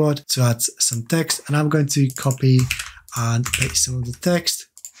your keyboard to add some text. And I'm going to copy and paste some of the text.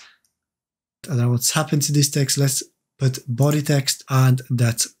 I don't know what's happened to this text. Let's put body text, and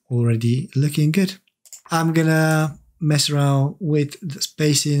that's already looking good. I'm gonna mess around with the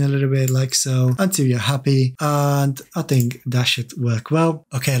spacing a little bit like so until you're happy, and I think that should work well.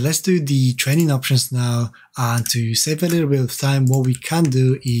 Okay, let's do the training options now, and to save a little bit of time, what we can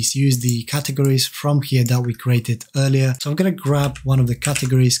do is use the categories from here that we created earlier. So I'm going to grab one of the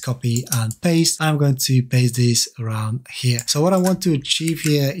categories, copy and paste. I'm going to paste this around here. So what I want to achieve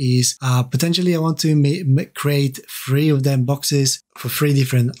here is potentially I want to create 3 of them boxes for 3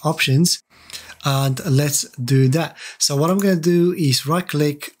 different options. And let's do that. So what I'm going to do is right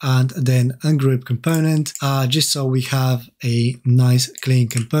click and then ungroup component, just so we have a nice clean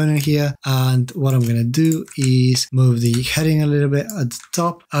component here. And what I'm going to do is move the heading a little bit at the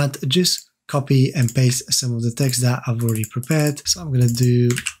top and just copy and paste some of the text that I've already prepared. So I'm going to do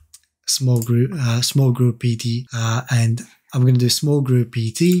small group PT, and I'm going to do small group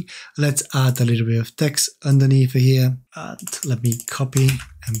PT. Let's add a little bit of text underneath here. And let me copy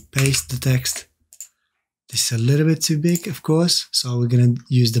and paste the text. This is a little bit too big, of course. So we're going to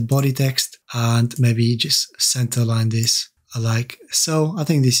use the body text and maybe just center line this like so. I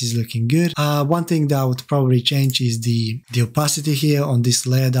think this is looking good. One thing that I would probably change is the opacity here on this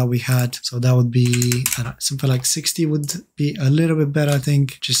layer that we had. So that would be, I don't know, something like 60 would be a little bit better, I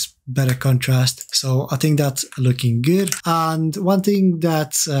think, just better contrast. So I think that's looking good. And one thing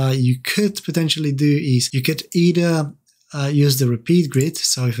that you could potentially do is you could either use the repeat grid.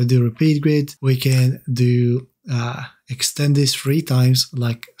 So if I do repeat grid, we can do extend this 3 times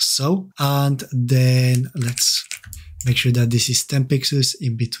like so. And then let's make sure that this is 10 pixels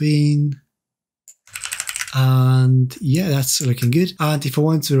in between. And yeah, that's looking good. And if I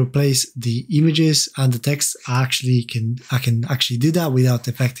want to replace the images and the text, I can actually do that without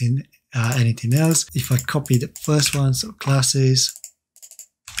affecting anything else. If I copy the first one, so classes,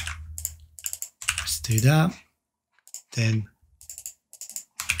 let's do that. Then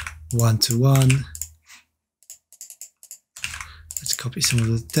 1-to-1. Let's copy some of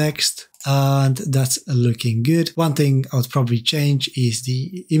the text. And that's looking good. One thing I would probably change is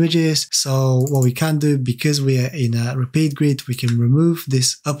the images. So what we can do, because we are in a repeat grid, we can remove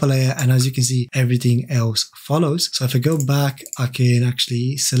this upper layer, and as you can see, everything else follows. So if I go back, I can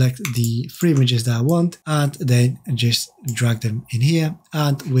actually select the 3 images that I want and then just drag them in here,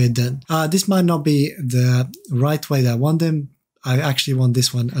 and we're done. This might not be the right way that I want them. I actually want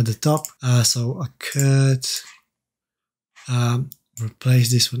this one at the top. So I could replace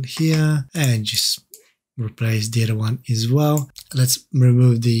this one here and just replace the other one as well. Let's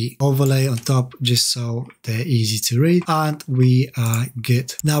remove the overlay on top just so they're easy to read, and we are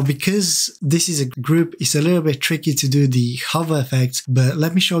good. Now, because this is a group, it's a little bit tricky to do the hover effect, but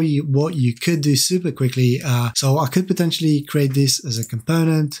let me show you what you could do super quickly. So I could potentially create this as a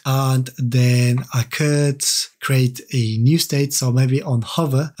component, and then I could create a new state. So maybe on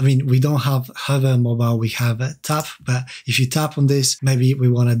hover, I mean, we don't have hover mobile, we have a tap, but if you tap on this, maybe we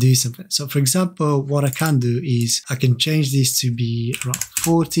want to do something. So for example, what I can do is I can change this to be around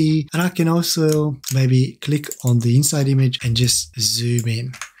 40, and I can also maybe click on the inside image and just zoom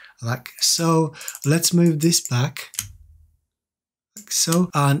in like so. Let's move this back like so.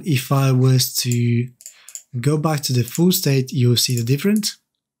 And if I was to go back to the full state, you'll see the difference.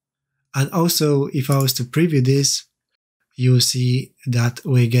 And also, if I was to preview this, you'll see that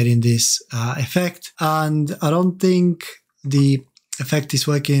we're getting this effect. And I don't think the effect is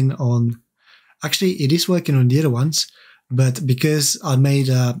working on, actually it is working on the other ones, but because I made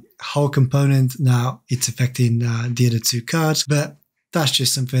a whole component, now it's affecting the other 2 cards. But that's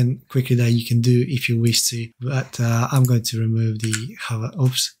just something quickly that you can do if you wish to. But I'm going to remove the hover.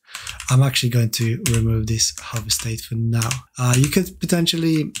 Oops. I'm actually going to remove this hover state for now. You could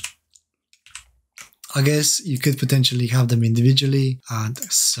potentially, I guess you could potentially have them individually and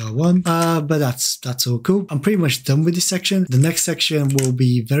so on, but that's all cool. I'm pretty much done with this section. The next section will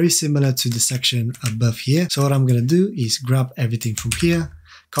be very similar to the section above here. So what I'm going to do is grab everything from here,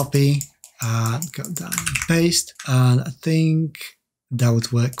 copy, and go down and paste, and I think that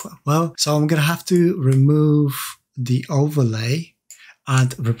would work quite well. So I'm going to have to remove the overlay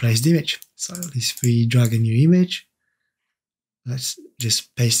and replace the image. So if we drag a new image, let's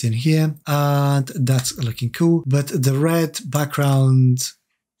just paste in here, and that's looking cool. But the red background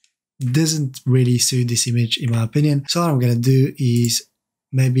doesn't really suit this image in my opinion. So what I'm going to do is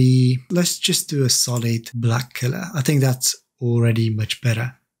maybe let's just do a solid black color. I think that's already much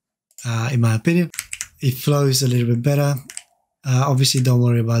better in my opinion. It flows a little bit better. Obviously don't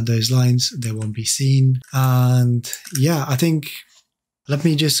worry about those lines, they won't be seen. And yeah, I think let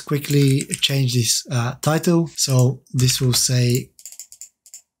me just quickly change this title. So this will say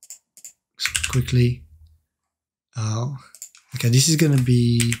quickly. Okay, this is going to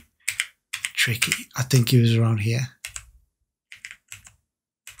be tricky. I think it was around here.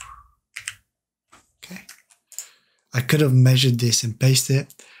 Okay. I could have measured this and pasted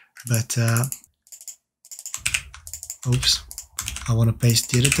it, but oops. I want to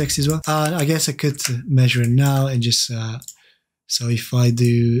paste the other text as well. I guess I could measure it now and just so if I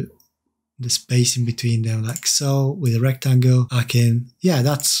do the space in between them like so with a rectangle, I can, yeah,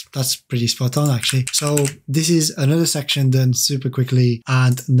 that's pretty spot on actually. So this is another section done super quickly,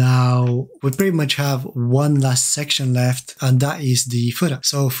 and now we pretty much have one last section left, and that is the footer.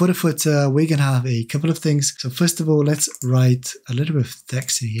 So for the footer, we're gonna have a couple of things. So first of all, let's write a little bit of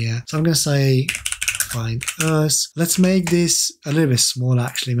text in here. So I'm gonna say find us. Let's make this a little bit smaller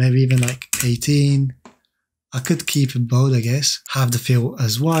actually, maybe even like 18. I could keep it bold, I guess. Have the fill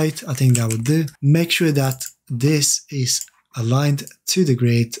as white. I think that would do. Make sure that this is aligned to the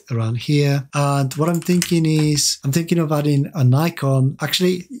grid around here. And what I'm thinking is, I'm thinking of adding an icon.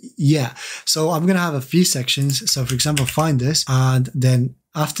 Actually, yeah. So I'm going to have a few sections. So for example, find this, and then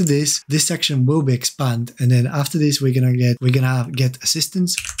after this section will be expand. And then after this, we're going to have get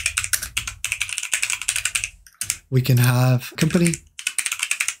assistance. We can have company.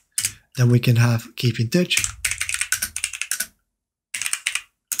 Then we can have keep in touch.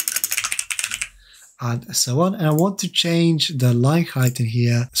 And so on. And I want to change the line height in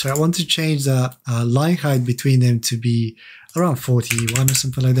here. So I want to change the line height between them to be around 41 or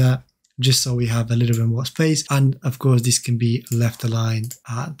something like that, just so we have a little bit more space. And of course, this can be left aligned.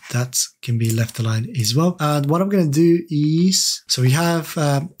 That can be left aligned as well. And what I'm going to do is, so we have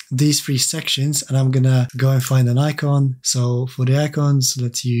these three sections, and I'm going to go and find an icon. So for the icons,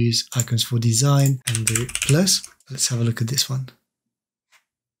 let's use icons for design and do plus. Let's have a look at this one.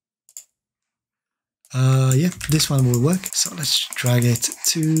 Yeah, this one will work. So let's drag it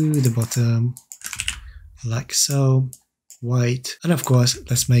to the bottom like so, white. And of course,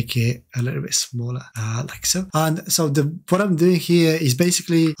 let's make it a little bit smaller like so. And so what I'm doing here is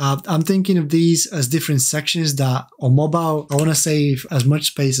basically, I'm thinking of these as different sections that on mobile, I want to save as much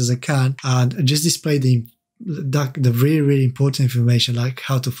space as I can and just display the really important information, like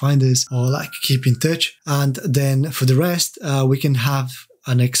how to find this or like keep in touch. And then for the rest, we can have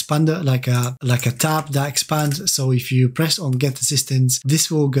an expander, like a tab that expands. So if you press on get assistance,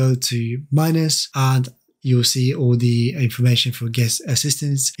 this will go to minus and you'll see all the information for guest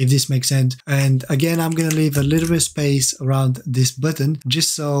assistance, if this makes sense. And again, I'm going to leave a little bit of space around this button,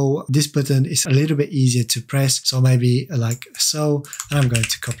 just so this button is a little bit easier to press. So maybe like so, and I'm going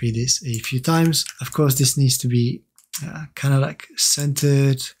to copy this a few times. Of course, this needs to be kind of like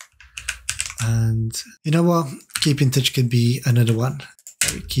centered. And you know what? Keep in touch could be another one.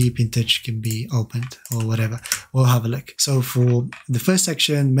 Keep in touch can be opened or whatever. We'll have a look. So for the first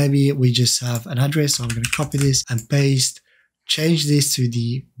section, maybe we just have an address. So I'm going to copy this and paste, change this to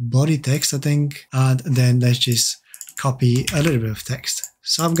the body text, I think. And then let's just copy a little bit of text.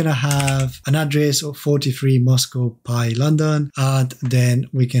 So I'm going to have an address of 43 Moscow Pi London. And then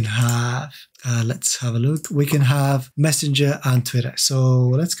we can have, let's have a look. We can have Messenger and Twitter. So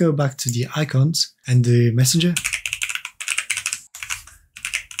let's go back to the icons and do Messenger.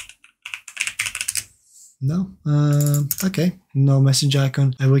 No, okay, no messenger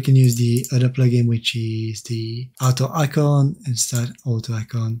icon. And we can use the other plugin, which is the auto icon instead auto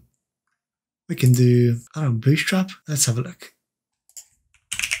icon. We can do, I don't know, Bootstrap. Let's have a look.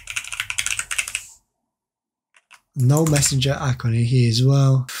 No messenger icon in here as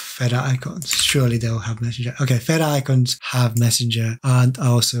well. Feather icons, surely they'll have messenger. Okay, feather icons have messenger, and I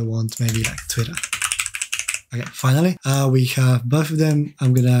also want maybe like Twitter. Okay, finally, we have both of them.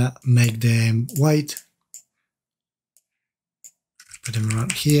 I'm gonna make them white. Put them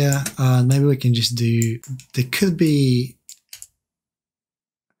around here, and maybe we can just do, they could be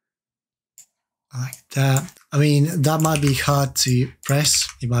like that. I mean, that might be hard to press.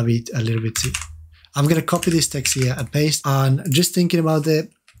 It might be a little bit too. I'm going to copy this text here and paste, and just thinking about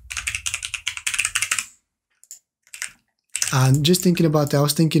it. And just thinking about it, I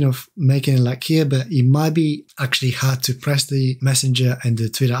was thinking of making it like here, but it might be actually hard to press the messenger and the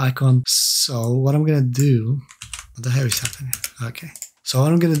Twitter icon. So what I'm going to do, what the hell is happening? Okay. So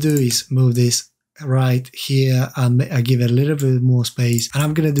what I'm going to do is move this right here and I give it a little bit more space. And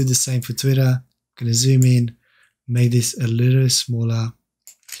I'm going to do the same for Twitter. I'm going to zoom in, make this a little smaller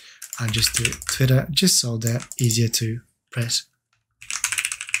and just do Twitter, just so they're easier to press.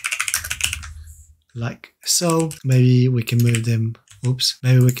 Like so. Maybe we can move them. Oops.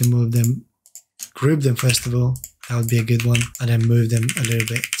 Maybe we can move them, group them first of all. That would be a good one. And then move them a little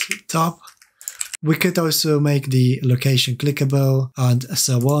bit to the top. We could also make the location clickable and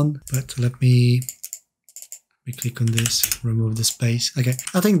so on, but let me click on this, remove the space. Okay,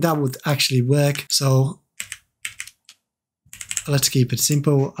 I think that would actually work. So let's keep it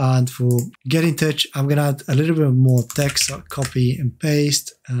simple. And for get in touch, I'm gonna add a little bit more text, so copy and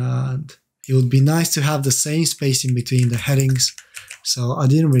paste. And it would be nice to have the same spacing between the headings. So I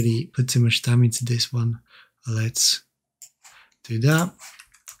didn't really put too much time into this one. Let's do that.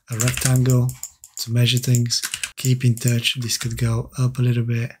 A rectangle to measure things. Keep in touch. This could go up a little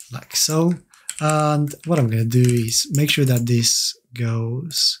bit like so. And what I'm going to do is make sure that this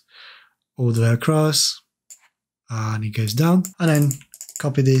goes all the way across and it goes down, and then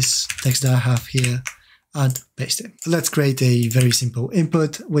copy this text that I have here and paste it. Let's create a very simple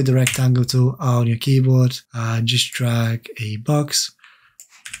input with the rectangle tool on your keyboard. Just drag a box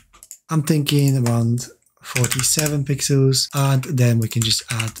I'm thinking around 47 pixels, and then we can just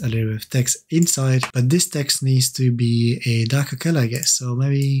add a little bit of text inside, but this text needs to be a darker color, I guess. So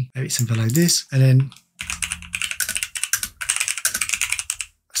maybe something like this, and then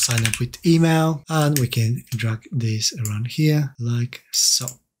sign up with email, and we can drag this around here like so.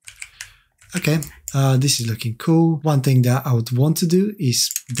 Okay, this is looking cool. One thing that I would want to do is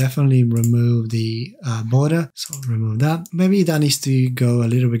definitely remove the border. So remove that. Maybe that needs to go a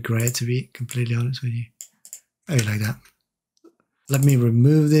little bit gray, to be completely honest with you. Maybe like that. Let me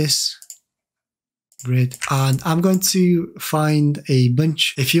remove this grid, and I'm going to find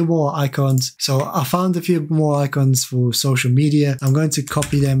a few more icons. So I found a few more icons for social media. I'm going to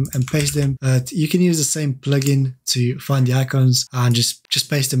copy them and paste them, but you can use the same plugin to find the icons and just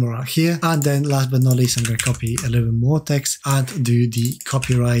paste them around here. And then last but not least, I'm going to copy a little bit more text and do the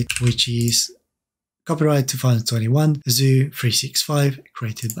copyright, which is copyright 2021 Zoo 365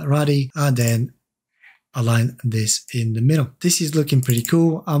 created by Raddy, and then align this in the middle. This is looking pretty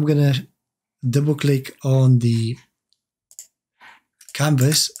cool. I'm gonna double click on the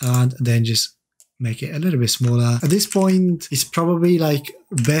canvas and then just make it a little bit smaller. At this point, it's probably like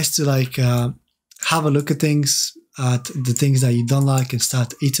best to have a look at things, at the things that you don't like, and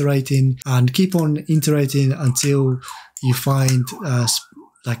start iterating and keep on iterating until you find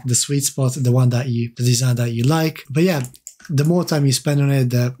like the sweet spot, the design that you like. But yeah, the more time you spend on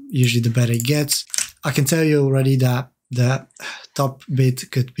it, usually the better it gets. I can tell you already that the top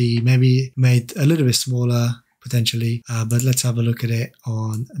bit could be maybe made a little bit smaller potentially, but let's have a look at it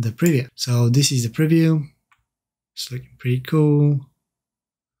on the preview. So this is the preview. It's looking pretty cool.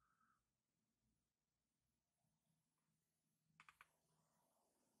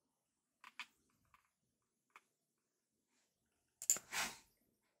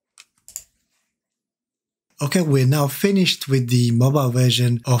 Okay, we're now finished with the mobile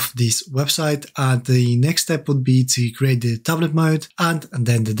version of this website, and the next step would be to create the tablet mode and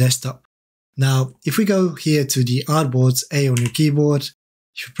then the desktop. Now, if we go here to the artboards, A on your keyboard,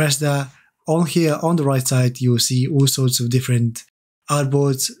 if you press that, on here on the right side, you will see all sorts of different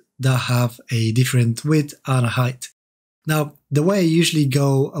artboards that have a different width and a height. Now, the way I usually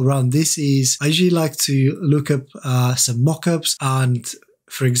go around this is I usually like to look up some mockups, and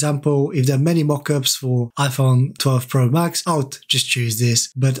for example, if there are many mockups for iPhone 12 Pro Max, I would just choose this.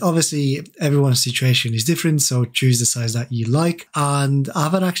 But obviously, everyone's situation is different, so choose the size that you like. And I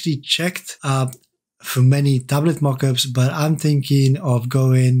haven't actually checked for many tablet mockups, but I'm thinking of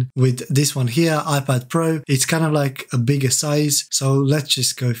going with this one here, iPad Pro. It's kind of like a bigger size, so let's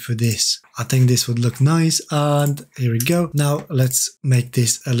just go for this. I think this would look nice, and here we go. Now, let's make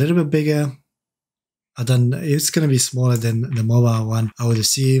this a little bit bigger. It's going to be smaller than the mobile one, I would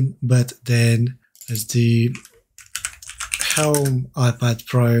assume, but then let's do Helm iPad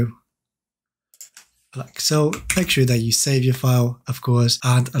Pro like so. Make sure that you save your file, of course,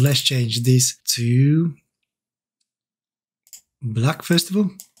 and let's change this to black first of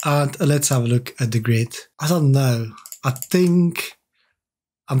all, and let's have a look at the grid. I don't know, I'm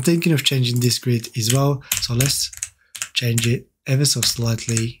thinking of changing this grid as well, so let's change it ever so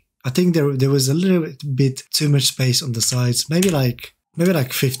slightly. I think there was a little bit too much space on the sides, maybe like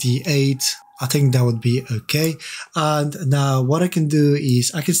 58. I think that would be okay. And now what I can do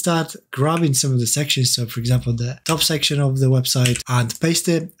is I can start grabbing some of the sections. So for example, the top section of the website, and paste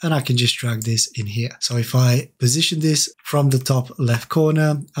it, and I can just drag this in here. So if I position this from the top left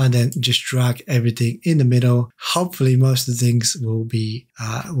corner and then just drag everything in the middle, hopefully most of the things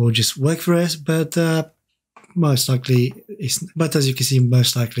will just work for us, but most likely but as you can see,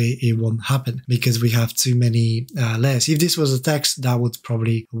 most likely it won't happen because we have too many layers. If this was a text, that would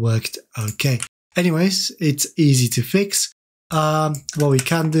probably worked okay. Anyways, it's easy to fix. What we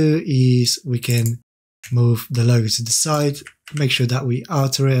can do is we can move the logo to the side, make sure that we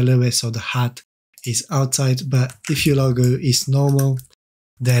alter it a little bit so the hat is outside. But if your logo is normal,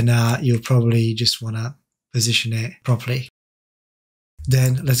 then you'll probably just want to position it properly.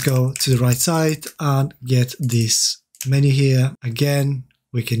 Then let's go to the right side and get this menu here. Again,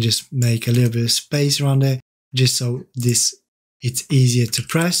 we can just make a little bit of space around it, just so it's easier to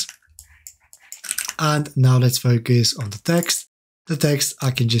press. And now let's focus on the text. The text, I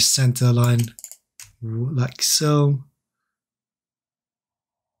can just center align like so.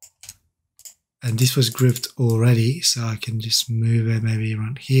 And this was grouped already, so I can just move it maybe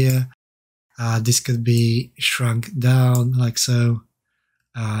around here. This could be shrunk down like so.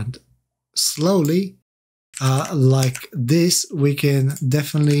 And slowly, like this, we can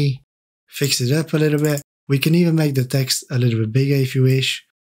definitely fix it up a little bit. We can even make the text a little bit bigger if you wish.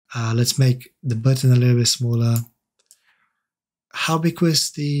 Let's make the button a little bit smaller. How big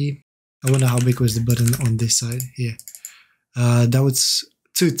was the I wonder how big was the button on this side here. That was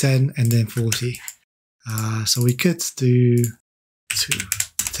 210 and then 40. So we could do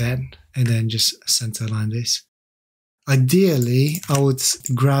 210 and then just center line this. Ideally, I would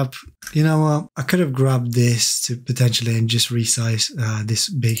grab, you know what, I could have grabbed this to potentially and just resize this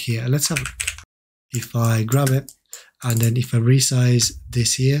big here. Let's have a look. If I grab it and then if I resize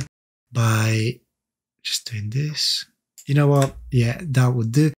this here by just doing this, you know what, yeah, that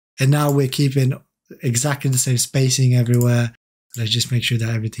would do. And now we're keeping exactly the same spacing everywhere. Let's just make sure that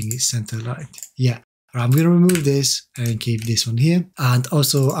everything is center aligned. Yeah. Right, I'm going to remove this and keep this one here. And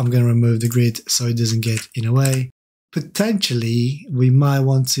also I'm going to remove the grid so it doesn't get in the way. Potentially, we might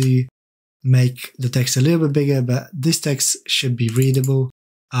want to make the text a little bit bigger, but this text should be readable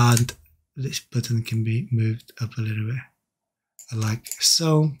and this button can be moved up a little bit, like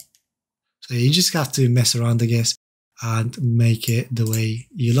so. So you just have to mess around, I guess, and make it the way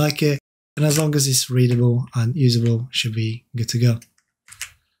you like it. And as long as it's readable and usable, should be good to go.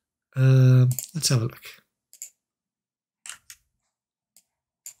 Let's have a look.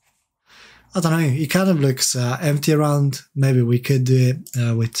 I don't know, it kind of looks empty around. Maybe we could do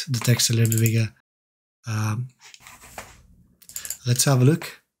it with the text a little bit bigger. Let's have a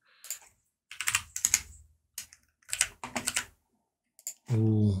look.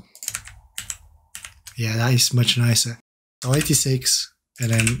 Ooh. Yeah, that is much nicer. So 86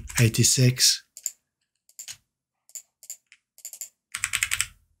 and then 86.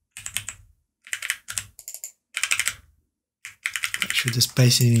 Make sure the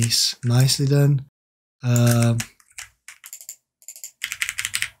spacing is nicely done.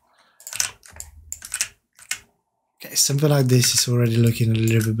 Okay, something like this is already looking a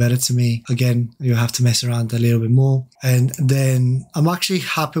little bit better to me. Again, you have to mess around a little bit more. And then I'm actually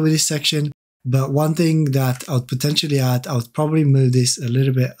happy with this section. But one thing that I would potentially add, I would probably move this a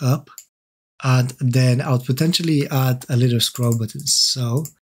little bit up. And then I would potentially add a little scroll button. So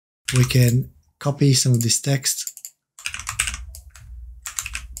we can copy some of this text,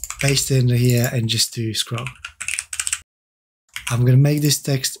 paste it in here and just do scroll. I'm going to make this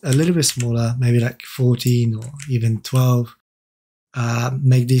text a little bit smaller, maybe like 14 or even 12.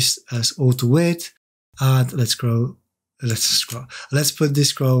 Make this as auto width and let's scroll. Let's put this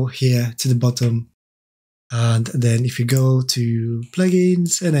scroll here to the bottom. And then if you go to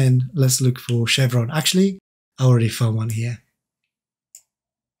plugins and then let's look for chevron. Actually, I already found one here.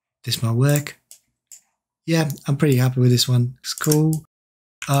 This might work. Yeah, I'm pretty happy with this one. It's cool.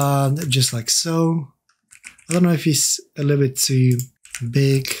 And just like so. I don't know if it's a little bit too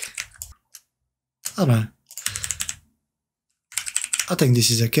big. I don't know. I think this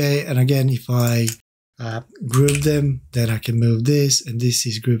is okay. And again, if I group them, then I can move this and this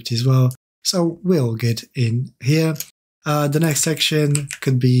is grouped as well. So we're all good in here. The next section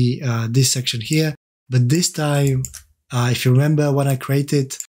could be this section here. But this time, if you remember when I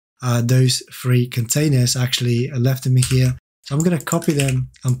created those 3 containers, actually I left them in here. So I'm going to copy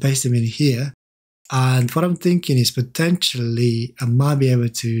them and paste them in here. And what I'm thinking is potentially I might be able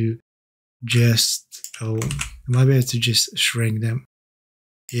to just, shrink them.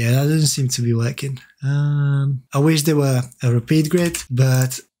 Yeah, that doesn't seem to be working. I wish there were a repeat grid,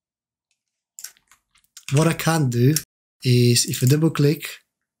 but what I can do is if I double click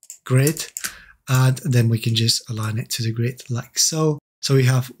grid, and then we can just align it to the grid like so. So we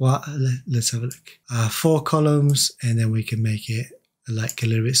have, let's have a look, 4 columns, and then we can make it like a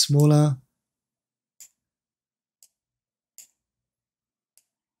little bit smaller.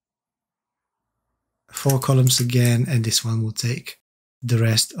 Four columns again, and this one will take the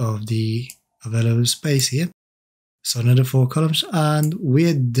rest of the available space here. So another 4 columns, and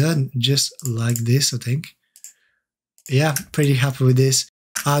we're done just like this, I think. Yeah, pretty happy with this.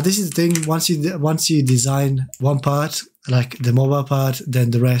 This is the thing, once you design one part, like the mobile part,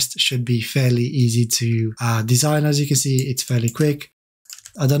 then the rest should be fairly easy to design. As you can see, it's fairly quick.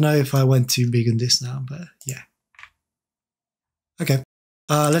 I don't know if I went too big on this now, but yeah. Okay,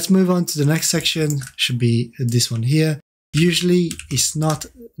 let's move on to the next section. Should be this one here. Usually it's not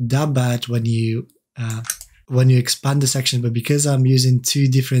that bad when you expand the section, but because I'm using 2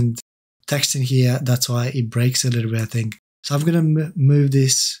 different text in here, that's why it breaks a little bit, I think. So I'm gonna move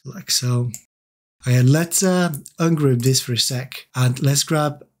this like so. Okay, let's ungroup this for a sec, and let's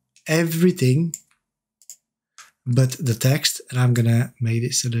grab everything but the text, and I'm gonna make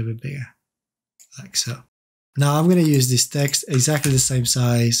this a little bit bigger, like so. Now I'm gonna use this text exactly the same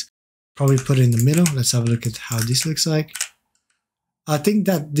size, probably put it in the middle. Let's have a look at how this looks like. I think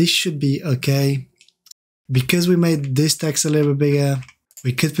that this should be okay. Because we made this text a little bit bigger,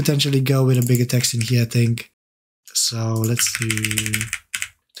 we could potentially go with a bigger text in here, I think. So let's do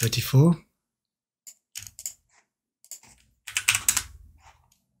 34.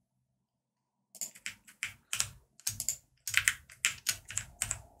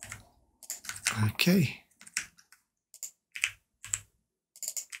 Okay.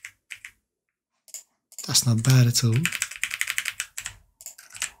 That's not bad at all.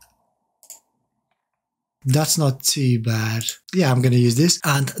 That's not too bad. Yeah, I'm going to use this.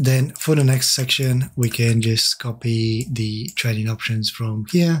 And then for the next section, we can just copy the training options from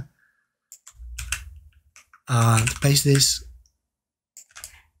here and paste this.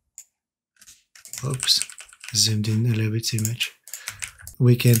 Oops, zoomed in a little bit too much.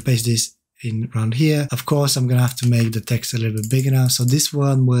 We can paste this in around here. Of course, I'm going to have to make the text a little bit bigger now. So this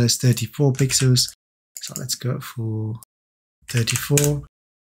one was 34 pixels. So let's go for 34.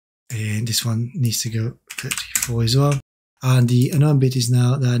 And this one needs to go 34 as well. And the annoying bit is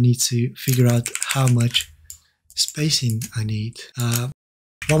now that I need to figure out how much spacing I need.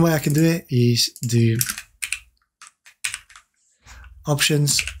 One way I can do it is do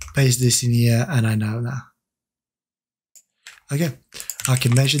options, paste this in here, and I know now. Okay, I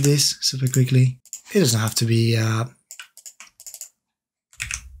can measure this super quickly. It doesn't have to be...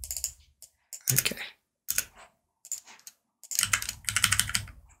 okay.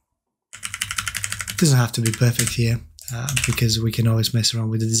 Doesn't have to be perfect here because we can always mess around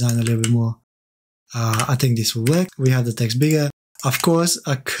with the design a little bit more. I think this will work. We have the text bigger. Of course,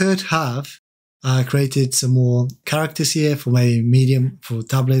 I could have created some more characters here for maybe medium for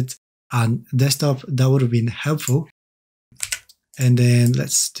tablet and desktop. That would have been helpful. And then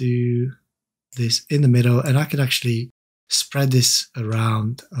let's do this in the middle, and I can actually spread this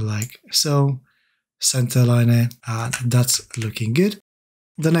around like so. Center liner, and that's looking good.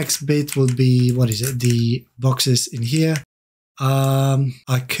 The next bit will be, what is it? The boxes in here.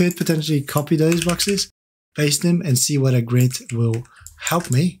 I could potentially copy those boxes, paste them, and see what a grid will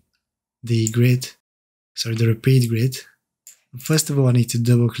help me. The repeat grid. First of all, I need to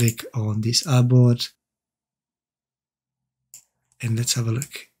double click on this artboard. And let's have a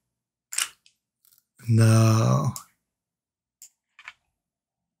look. No.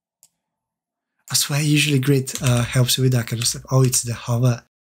 I swear usually grid helps with that kind of stuff. Oh, it's the hover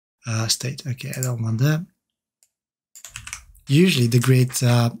state. Okay, I don't want that. Usually the grid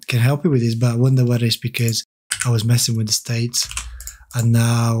can help you with this, but I wonder whether it's because I was messing with the states and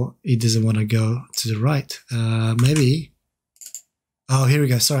now it doesn't want to go to the right. Maybe. Oh, here we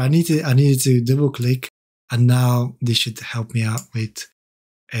go. Sorry, I needed to double click, and now this should help me out with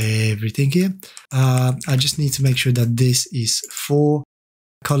everything here. I just need to make sure that this is 4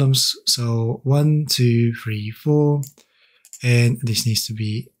 columns. So 1, 2, 3, 4, and this needs to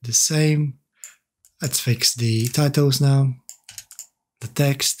be the same. Let's fix the titles now. The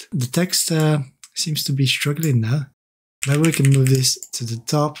text seems to be struggling now. Maybe we can move this to the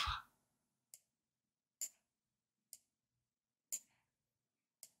top.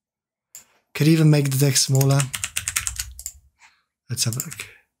 Could even make the text smaller. Let's have a look.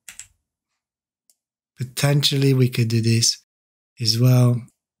 Potentially we could do this as well.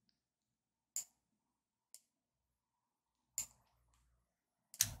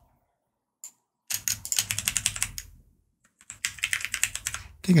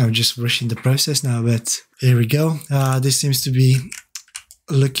 I think I'm just rushing the process now, but here we go. This seems to be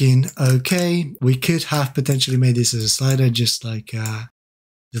looking okay. We could have potentially made this as a slider, just like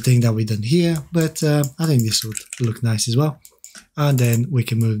the thing that we done here, but I think this would look nice as well. And then we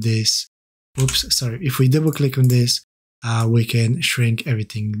can move this. Oops, sorry. If we double click on this, we can shrink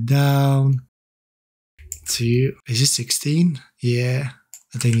everything down to, is it 16? Yeah,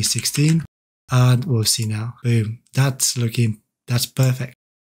 I think it's 16. And we'll see now. Boom. That's perfect.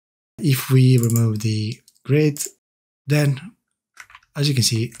 If we remove the grid, then as you can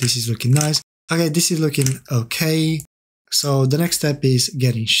see, this is looking nice. Okay, this is looking okay. So the next step is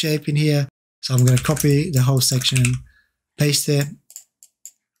getting shape in here. So I'm going to copy the whole section, paste it.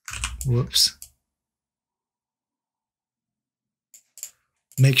 Whoops.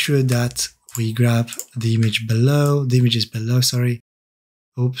 Make sure that we grab the image below. The image is below, sorry.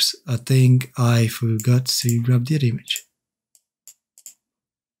 Oops, I think I forgot to grab the other image.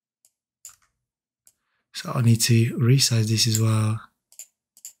 So I need to resize this as well.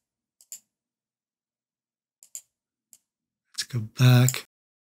 Let's go back.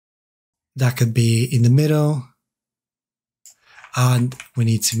 That could be in the middle. And we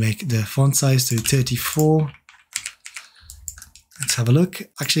need to make the font size to 34. Let's have a look.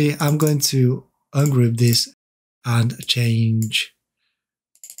 Actually, I'm going to ungroup this and change.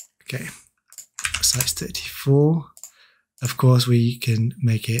 Okay, size 34. Of course, we can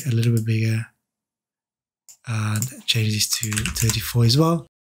make it a little bit bigger and change this to 34 as well.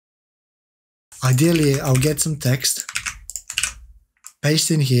 Ideally, I'll get some text,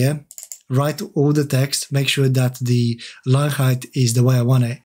 paste in here, write all the text, make sure that the line height is the way I want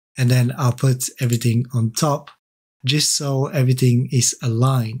it, and then I'll put everything on top, just so everything is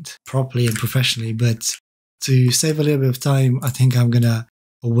aligned properly and professionally. But to save a little bit of time, I think I'm gonna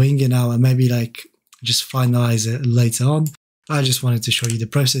wing it now and maybe like just finalize it later on. I just wanted to show you the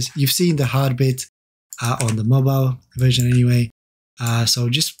process. You've seen the hard bit on the mobile version anyway. So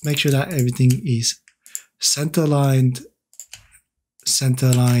just make sure that everything is center aligned,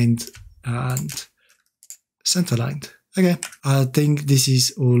 and center aligned. Okay, I think this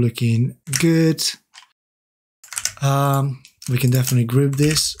is all looking good. We can definitely group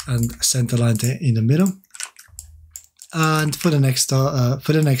this and center align it in the middle. And for the next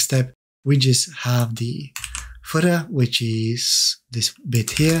step, we just have the footer, which is this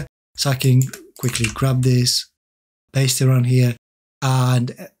bit here. So I can quickly grab this, paste it around here.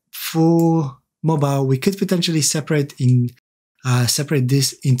 And for mobile, we could potentially separate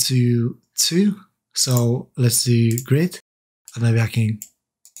this into two. So let's do grid. And maybe I can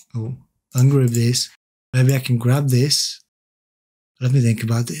ungroup this. Maybe I can grab this. Let me think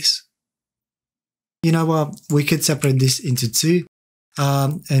about this. You know what? We could separate this into two,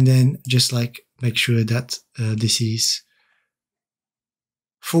 and then just like make sure that this is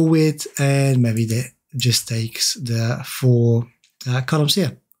full width, and maybe that just takes the 4 columns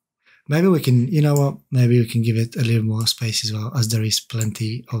here. Maybe we can, you know what? Maybe we can give it a little more space as well, as there is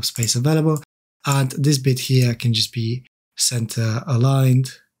plenty of space available. And this bit here can just be center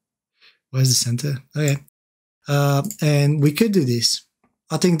aligned. Where's the center? Okay. And we could do this.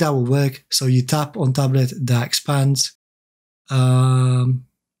 I think that will work. So you tap on tablet, that expands. Yeah,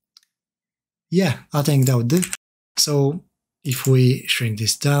 I think that would do. So if we shrink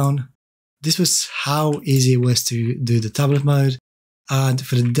this down, this was how easy it was to do the tablet mode. And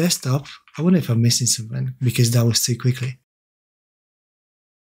for the desktop, I wonder if I'm missing something because that was too quickly.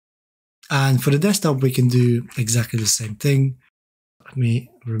 And for the desktop, we can do exactly the same thing. Let me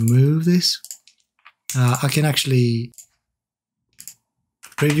remove this. I can actually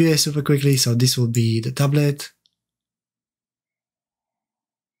preview it super quickly. So this will be the tablet.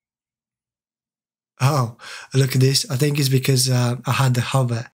 Oh, look at this. I think it's because I had the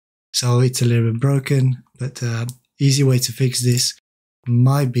hover. So it's a little bit broken, but easy way to fix this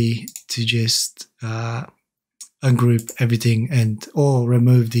might be to just ungroup everything or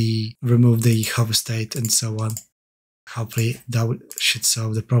remove the hover state and so on. Hopefully that should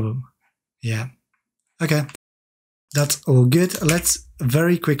solve the problem. Yeah. Okay. That's all good. Let's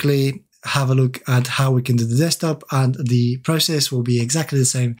very quickly have a look at how we can do the desktop, and the process will be exactly the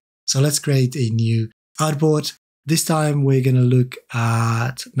same. So let's create a new artboard. This time we're going to look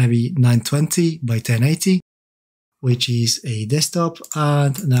at maybe 920 by 1080, which is a desktop.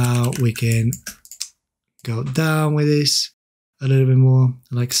 And now we can go down with this a little bit more,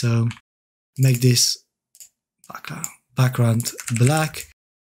 like so. Make this background black.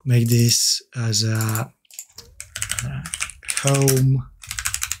 Make this as a home,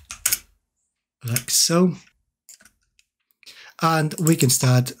 like so. And we can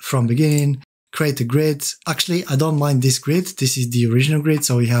start from beginning, create a grid. Actually, I don't mind this grid. This is the original grid.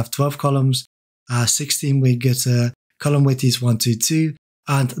 So we have 12 columns, 16 we get column width is 122,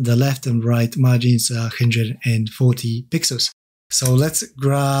 and the left and right margins are 140 pixels. So let's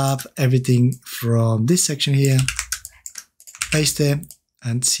grab everything from this section here, paste it,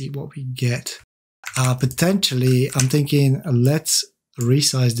 and see what we get. Potentially, I'm thinking let's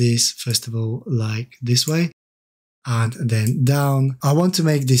resize this first of all, like this way, and then down. I want to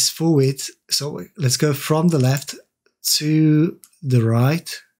make this full width. So let's go from the left to the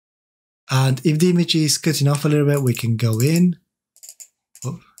right. And if the image is cutting off a little bit, we can go in.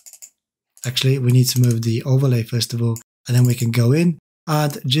 Oh, actually, we need to move the overlay first of all, and then we can go in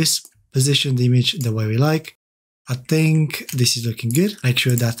and just position the image the way we like. I think this is looking good. Make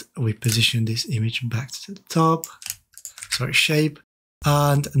sure that we position this image back to the top. Sorry, shape.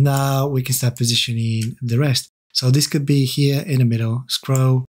 And now we can start positioning the rest. So this could be here in the middle,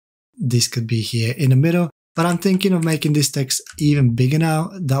 scroll. This could be here in the middle. But I'm thinking of making this text even bigger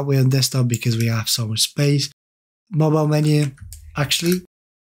now, that way on desktop, because we have so much space. Mobile menu. Actually,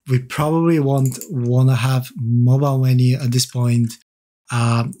 we probably won't want to have mobile menu at this point.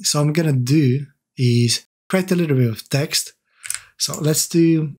 So I'm going to do is create a little bit of text. So let's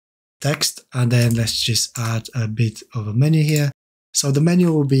do text, and then let's just add a bit of a menu here. So the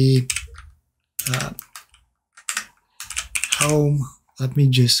menu will be home. Let me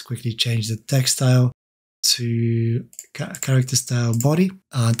just quickly change the text style to character style body,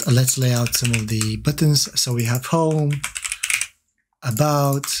 and let's lay out some of the buttons. So we have home,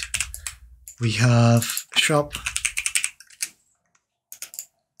 about, we have shop,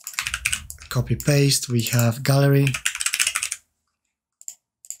 copy paste, we have gallery,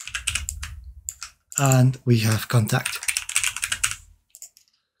 and we have contact.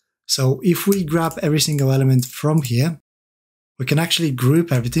 So if we grab every single element from here, we can actually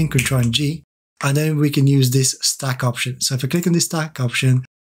group everything, Ctrl and G, and then we can use this stack option. So if I click on this stack option,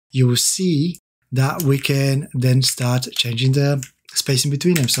 you will see that we can then start changing the spacing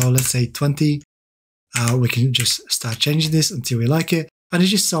between them. So let's say 20. We can just start changing this until we like it. And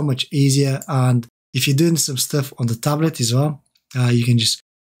it's just so much easier. And if you're doing some stuff on the tablet as well, you can just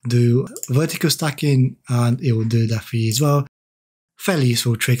do vertical stacking and it will do that for you as well. Fairly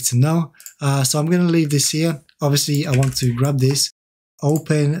useful trick to know. So I'm going to leave this here. Obviously, I want to grab this,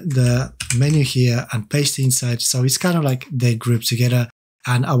 open the menu here and paste it inside. So it's kind of like they're grouped together.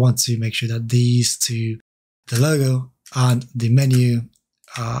 And I want to make sure that these two, the logo and the menu,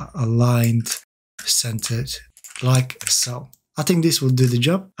 are aligned, centered, like so. I think this will do the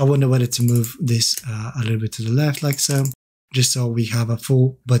job. I wonder whether to move this a little bit to the left, like so, just so we have a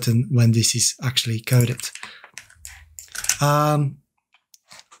full button when this is actually coded.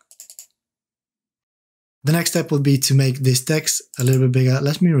 The next step would be to make this text a little bit bigger.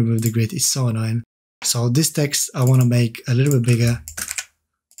 Let me remove the grid, it's so annoying. So this text I want to make a little bit bigger.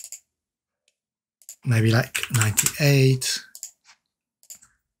 Maybe like 98,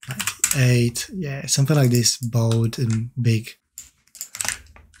 yeah, something like this, bold and big.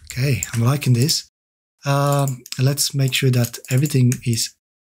 Okay, I'm liking this. Let's make sure that everything is,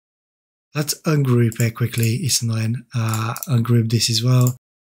 let's ungroup it quickly, it's annoying. Ungroup this as well.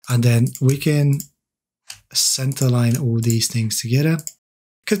 And then we can center line all these things together.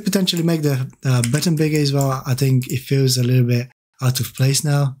 Could potentially make the button bigger as well. I think it feels a little bit out of place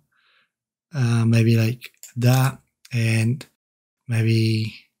now. Maybe like that, and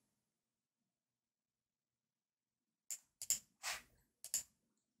maybe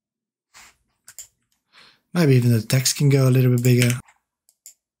even the text can go a little bit bigger.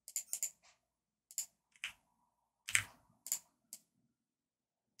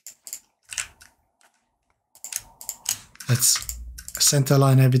 Let's center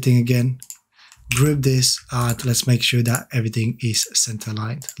line everything again, group this, and let's make sure that everything is center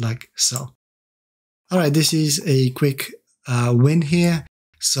lined like so. All right, this is a quick win here.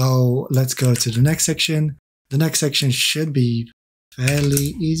 So let's go to the next section. The next section should be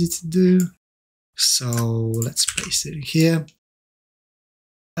fairly easy to do. So let's paste it here.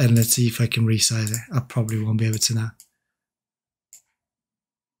 And let's see if I can resize it. I probably won't be able to now.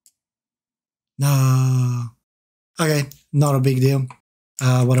 No. Okay, not a big deal.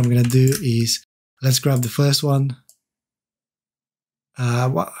 What I'm going to do is let's grab the first one.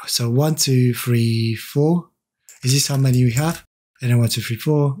 So 1, 2, 3, 4. Is this how many we have? And then 1, 2, 3,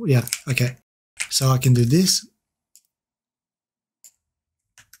 4. Yeah, okay. So I can do this.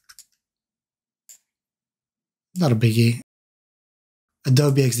 Not a biggie.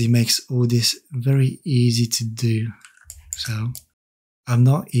 Adobe XD makes all this very easy to do. So I'm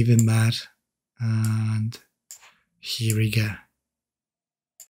not even mad. And here we go.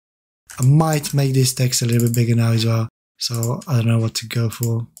 I might make this text a little bit bigger now as well. So I don't know what to go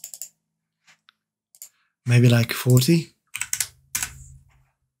for. Maybe like 40.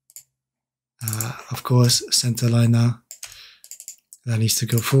 Of course, center line now. That needs to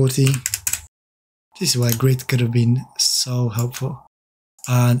go 40. This is why grid could have been so helpful.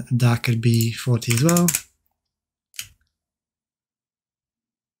 And that could be 40 as well.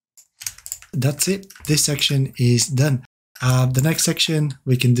 That's it. This section is done. The next section,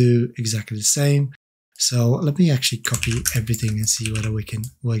 we can do exactly the same. So let me actually copy everything and see whether we can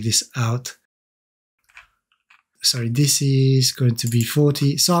work this out. Sorry, this is going to be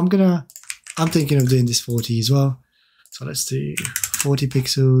 40. So I'm thinking of doing this 40 as well. So let's do 40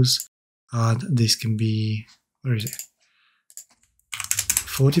 pixels. And this can be, where is it?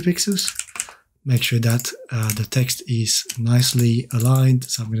 40 pixels. Make sure that the text is nicely aligned.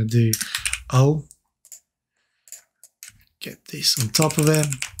 So I'm going to do O. Get this on top of it.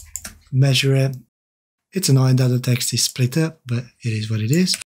 Measure it. It's annoying that the text is split up, but it is what it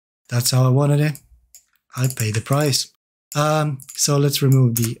is. That's how I wanted it. I paid the price. So let's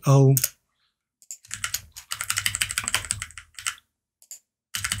remove the O.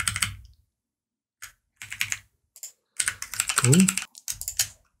 Cool.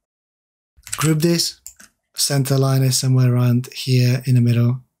 Group this. Center line is somewhere around here in the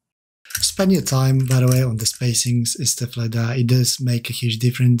middle. Spend your time, by the way, on the spacings and stuff like that. It does make a huge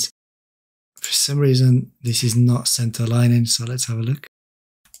difference. For some reason, this is not center lining, so let's have a look.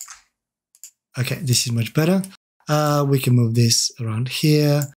 Okay, this is much better. We can move this around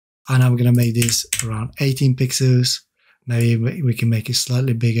here. and I'm gonna make this around 18 pixels. Maybe we can make it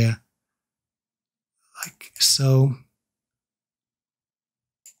slightly bigger, like so.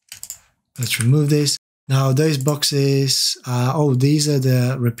 Let's remove this. Now those boxes, oh, these are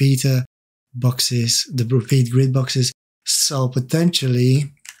the repeater boxes, the repeat grid boxes. So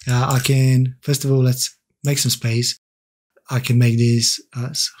potentially I can, first of all, let's make some space. I can make these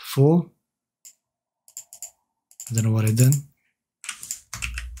as 4. I don't know what I've done.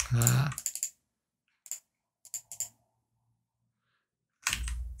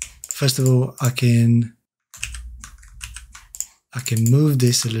 First of all, I can move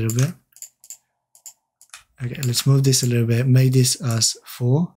this a little bit. Okay, let's move this a little bit, make this as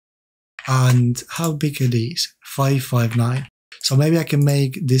 4. And how big are these? 559. So maybe I can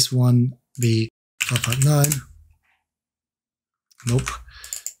make this one be 559. Nope.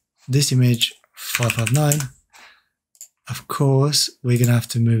 This image 559. Of course, we're gonna have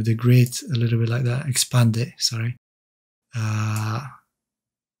to move the grid a little bit like that, expand it, sorry.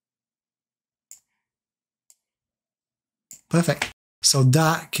 Perfect. So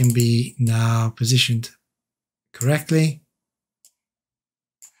that can be now positioned correctly.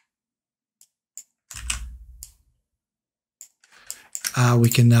 We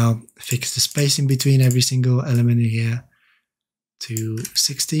can now fix the spacing between every single element in here to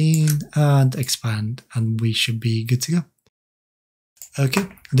 16 and expand, and we should be good to go. Okay,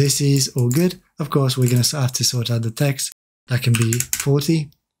 this is all good. Of course, we're going to have to sort out the text. That can be 40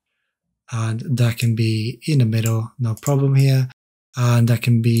 and that can be in the middle, no problem here. And that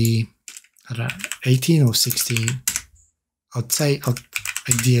can be, I don't know, 18 or 16. I'd say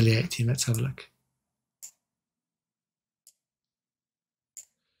ideally 18. Let's have a look.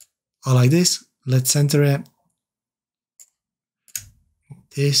 I like this. Let's center it.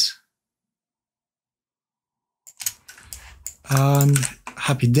 This. And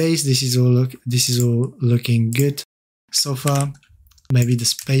happy days. This is all looking good so far. Maybe the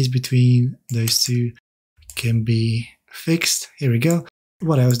space between those two can be fixed. Here we go.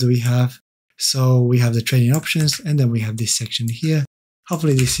 What else do we have? So we have the training options, and then we have this section here.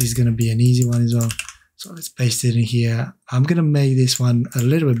 Hopefully this is going to be an easy one as well. So let's paste it in here. I'm going to make this one a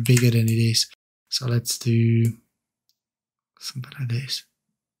little bit bigger than it is. So let's do something like this.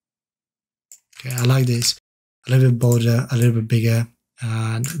 Okay, I like this. A little bit bolder, a little bit bigger.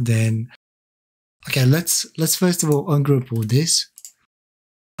 And then, okay, let's first of all ungroup all this.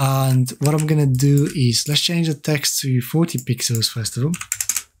 And what I'm going to do is, let's change the text to 40 pixels first of all.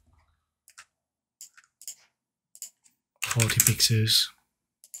 40 pixels.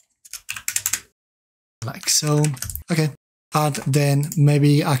 Like so. Okay. And then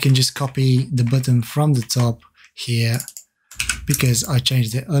maybe I can just copy the button from the top here because I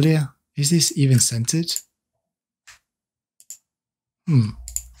changed it earlier. Is this even centered?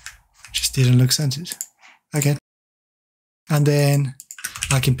 Just didn't look centered. Okay. And then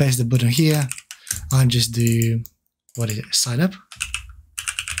I can paste the button here and just do, what is it, sign up.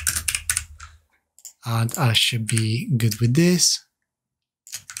 And I should be good with this.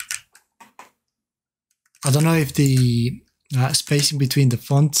 I don't know if the spacing between the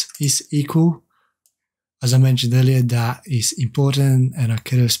fonts is equal. As I mentioned earlier, that is important, and I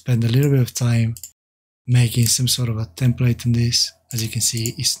could have spent a little bit of time making some sort of a template on this. As you can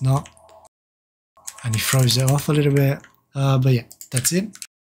see, it's not, and it throws it off a little bit. But yeah, that's it.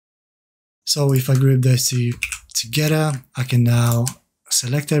 So if I group those two together, I can now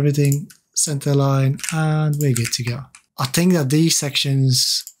select everything, center line, and we're good to go. I think that these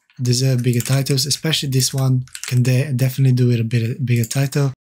sections deserve bigger titles, especially this one can definitely do with a bit bigger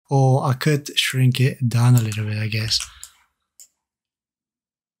title, or I could shrink it down a little bit, I guess.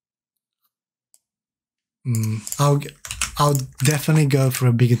 I'll definitely go for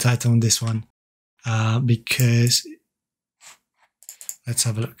a bigger title on this one because let's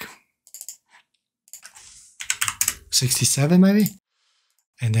have a look. 67 maybe,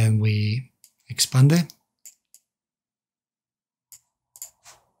 and then we expand it.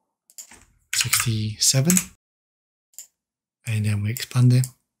 67, and then we expand it.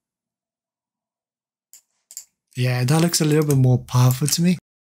 Yeah, that looks a little bit more powerful to me.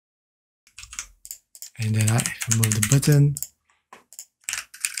 And then I remove the button.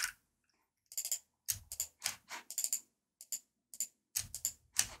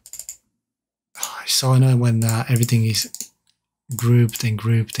 So I know when everything is grouped and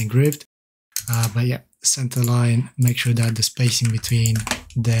grouped and grouped. But yeah, center line, make sure that the spacing between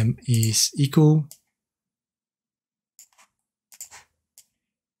them is equal.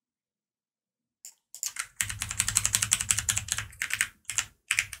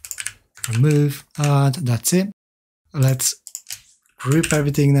 Remove, and that's it. Let's group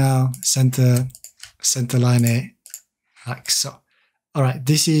everything now, center line it like so. All right,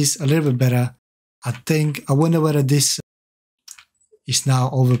 this is a little bit better. I think, I wonder whether this is now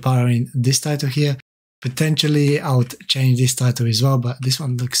overpowering this title here. Potentially I would change this title as well, but this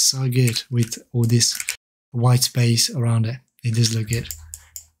one looks so good with all this white space around it. It does look good.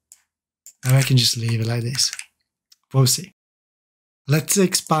 Now I can just leave it like this. We'll see. Let's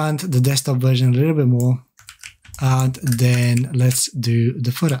expand the desktop version a little bit more, and then let's do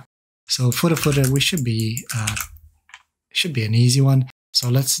the footer. So for the footer, we should be an easy one. So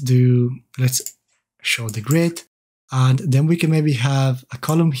let's show the grid, and then we can maybe have a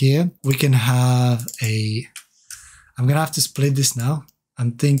column here. We can have I'm gonna have to split this now.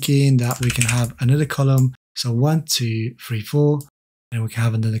 I'm thinking that we can have another column. So 1, 2, 3, 4. And we can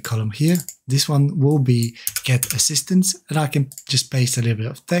have another column here. This one will be get assistance, and I can just paste a little bit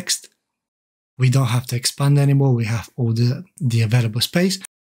of text. We don't have to expand anymore. We have all the available space.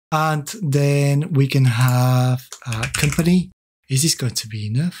 And then we can have company. Is this going to be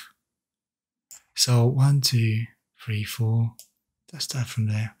enough? So 1, 2, 3, 4. Let's start from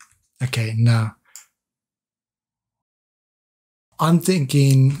there. Okay, now I'm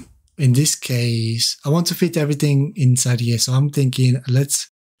thinking, in this case, I want to fit everything inside here. So I'm thinking, let's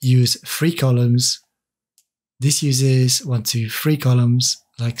use 3 columns. This uses 1, 2, 3 columns,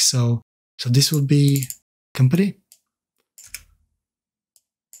 like so. So this will be company.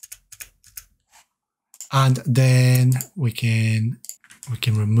 And then we can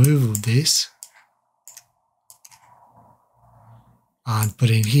remove this and put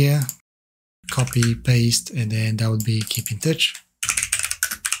it in here, copy, paste, and then that would be keep in touch.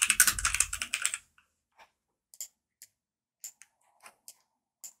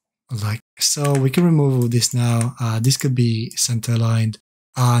 Like so. We can remove all this now. This could be center aligned,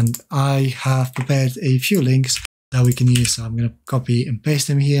 and I have prepared a few links that we can use. So I'm going to copy and paste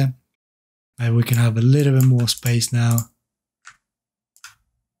them here. Maybe we can have a little bit more space now.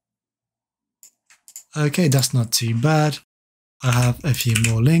 Okay, that's not too bad. I have a few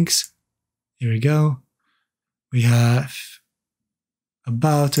more links. Here we go. We have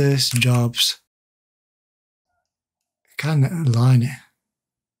about us, jobs. Can't align it.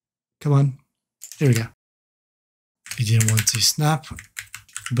 Come on, here we go. We didn't want to snap,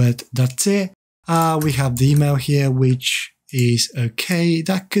 but that's it. We have the email here, which is okay.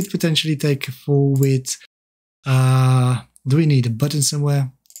 That could potentially take a full width. Do we need a button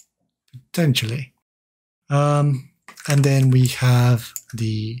somewhere? Potentially. And then we have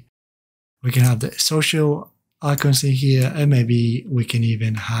the social icons in here, and maybe we can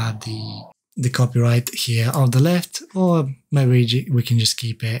even have the copyright here on the left, or maybe we can just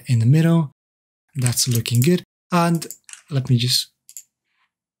keep it in the middle. That's looking good. And let me just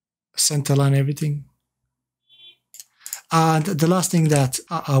center line everything. And the last thing that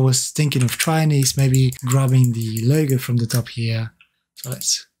I was thinking of trying is maybe grabbing the logo from the top here. So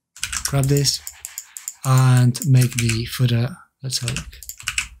let's grab this and make the footer. Let's have a look.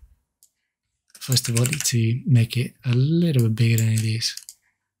 First of all, need to make it a little bit bigger than it is.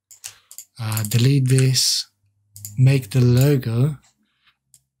 Delete this, make the logo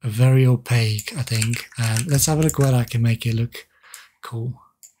very opaque, I think. And let's have a look where I can make it look cool.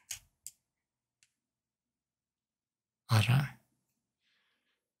 I don't know.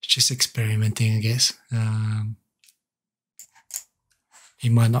 It's just experimenting, I guess.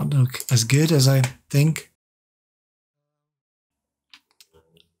 It might not look as good as I think.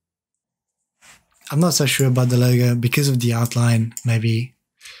 I'm not so sure about the logo because of the outline. Maybe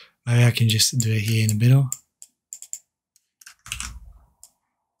I can just do it here in the middle.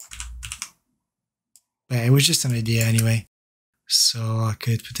 But it was just an idea anyway. So I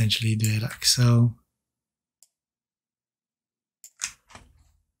could potentially do it like so.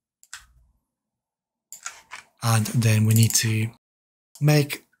 And then we need to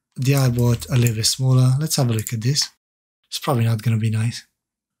make the artboard a little bit smaller. Let's have a look at this. It's probably not going to be nice.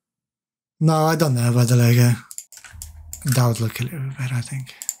 No, I don't know about the logo. That would look a little bit better, I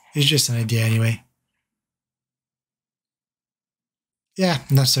think. It's just an idea anyway. Yeah,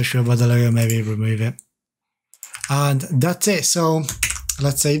 not so sure about the logo. Maybe remove it. And that's it. So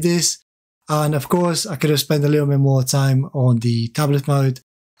let's save this. And of course, I could have spent a little bit more time on the tablet mode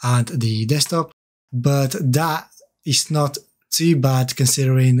and the desktop, but that is not too bad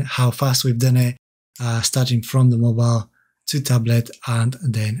considering how fast we've done it, starting from the mobile to tablet and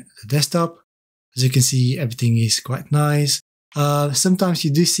then the desktop. As you can see, everything is quite nice. Sometimes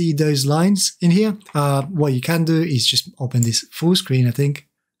you do see those lines in here. What you can do is just open this full screen, I think.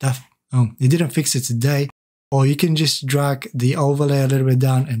 It didn't fix it today. Or you can just drag the overlay a little bit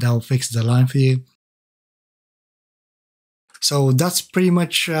down and that will fix the line for you. So that's pretty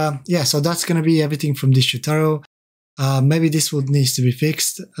much, so that's going to be everything from this tutorial. Maybe this would needs to be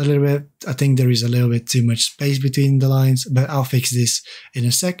fixed a little bit. I think there is a little bit too much space between the lines, but I'll fix this in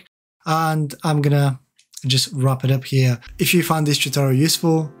a sec. And I'm gonna just wrap it up here. If you found this tutorial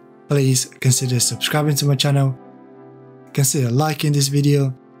useful, please consider subscribing to my channel, consider liking this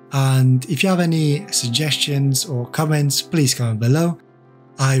video, and if you have any suggestions or comments, please comment below.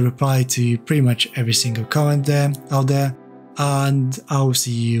 I reply to pretty much every single comment out there, and I'll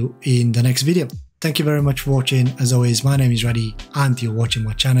see you in the next video. Thank you very much for watching. As always, my name is Raddy and you're watching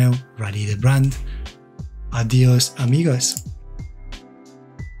my channel, Raddy the Brand. Adios amigos.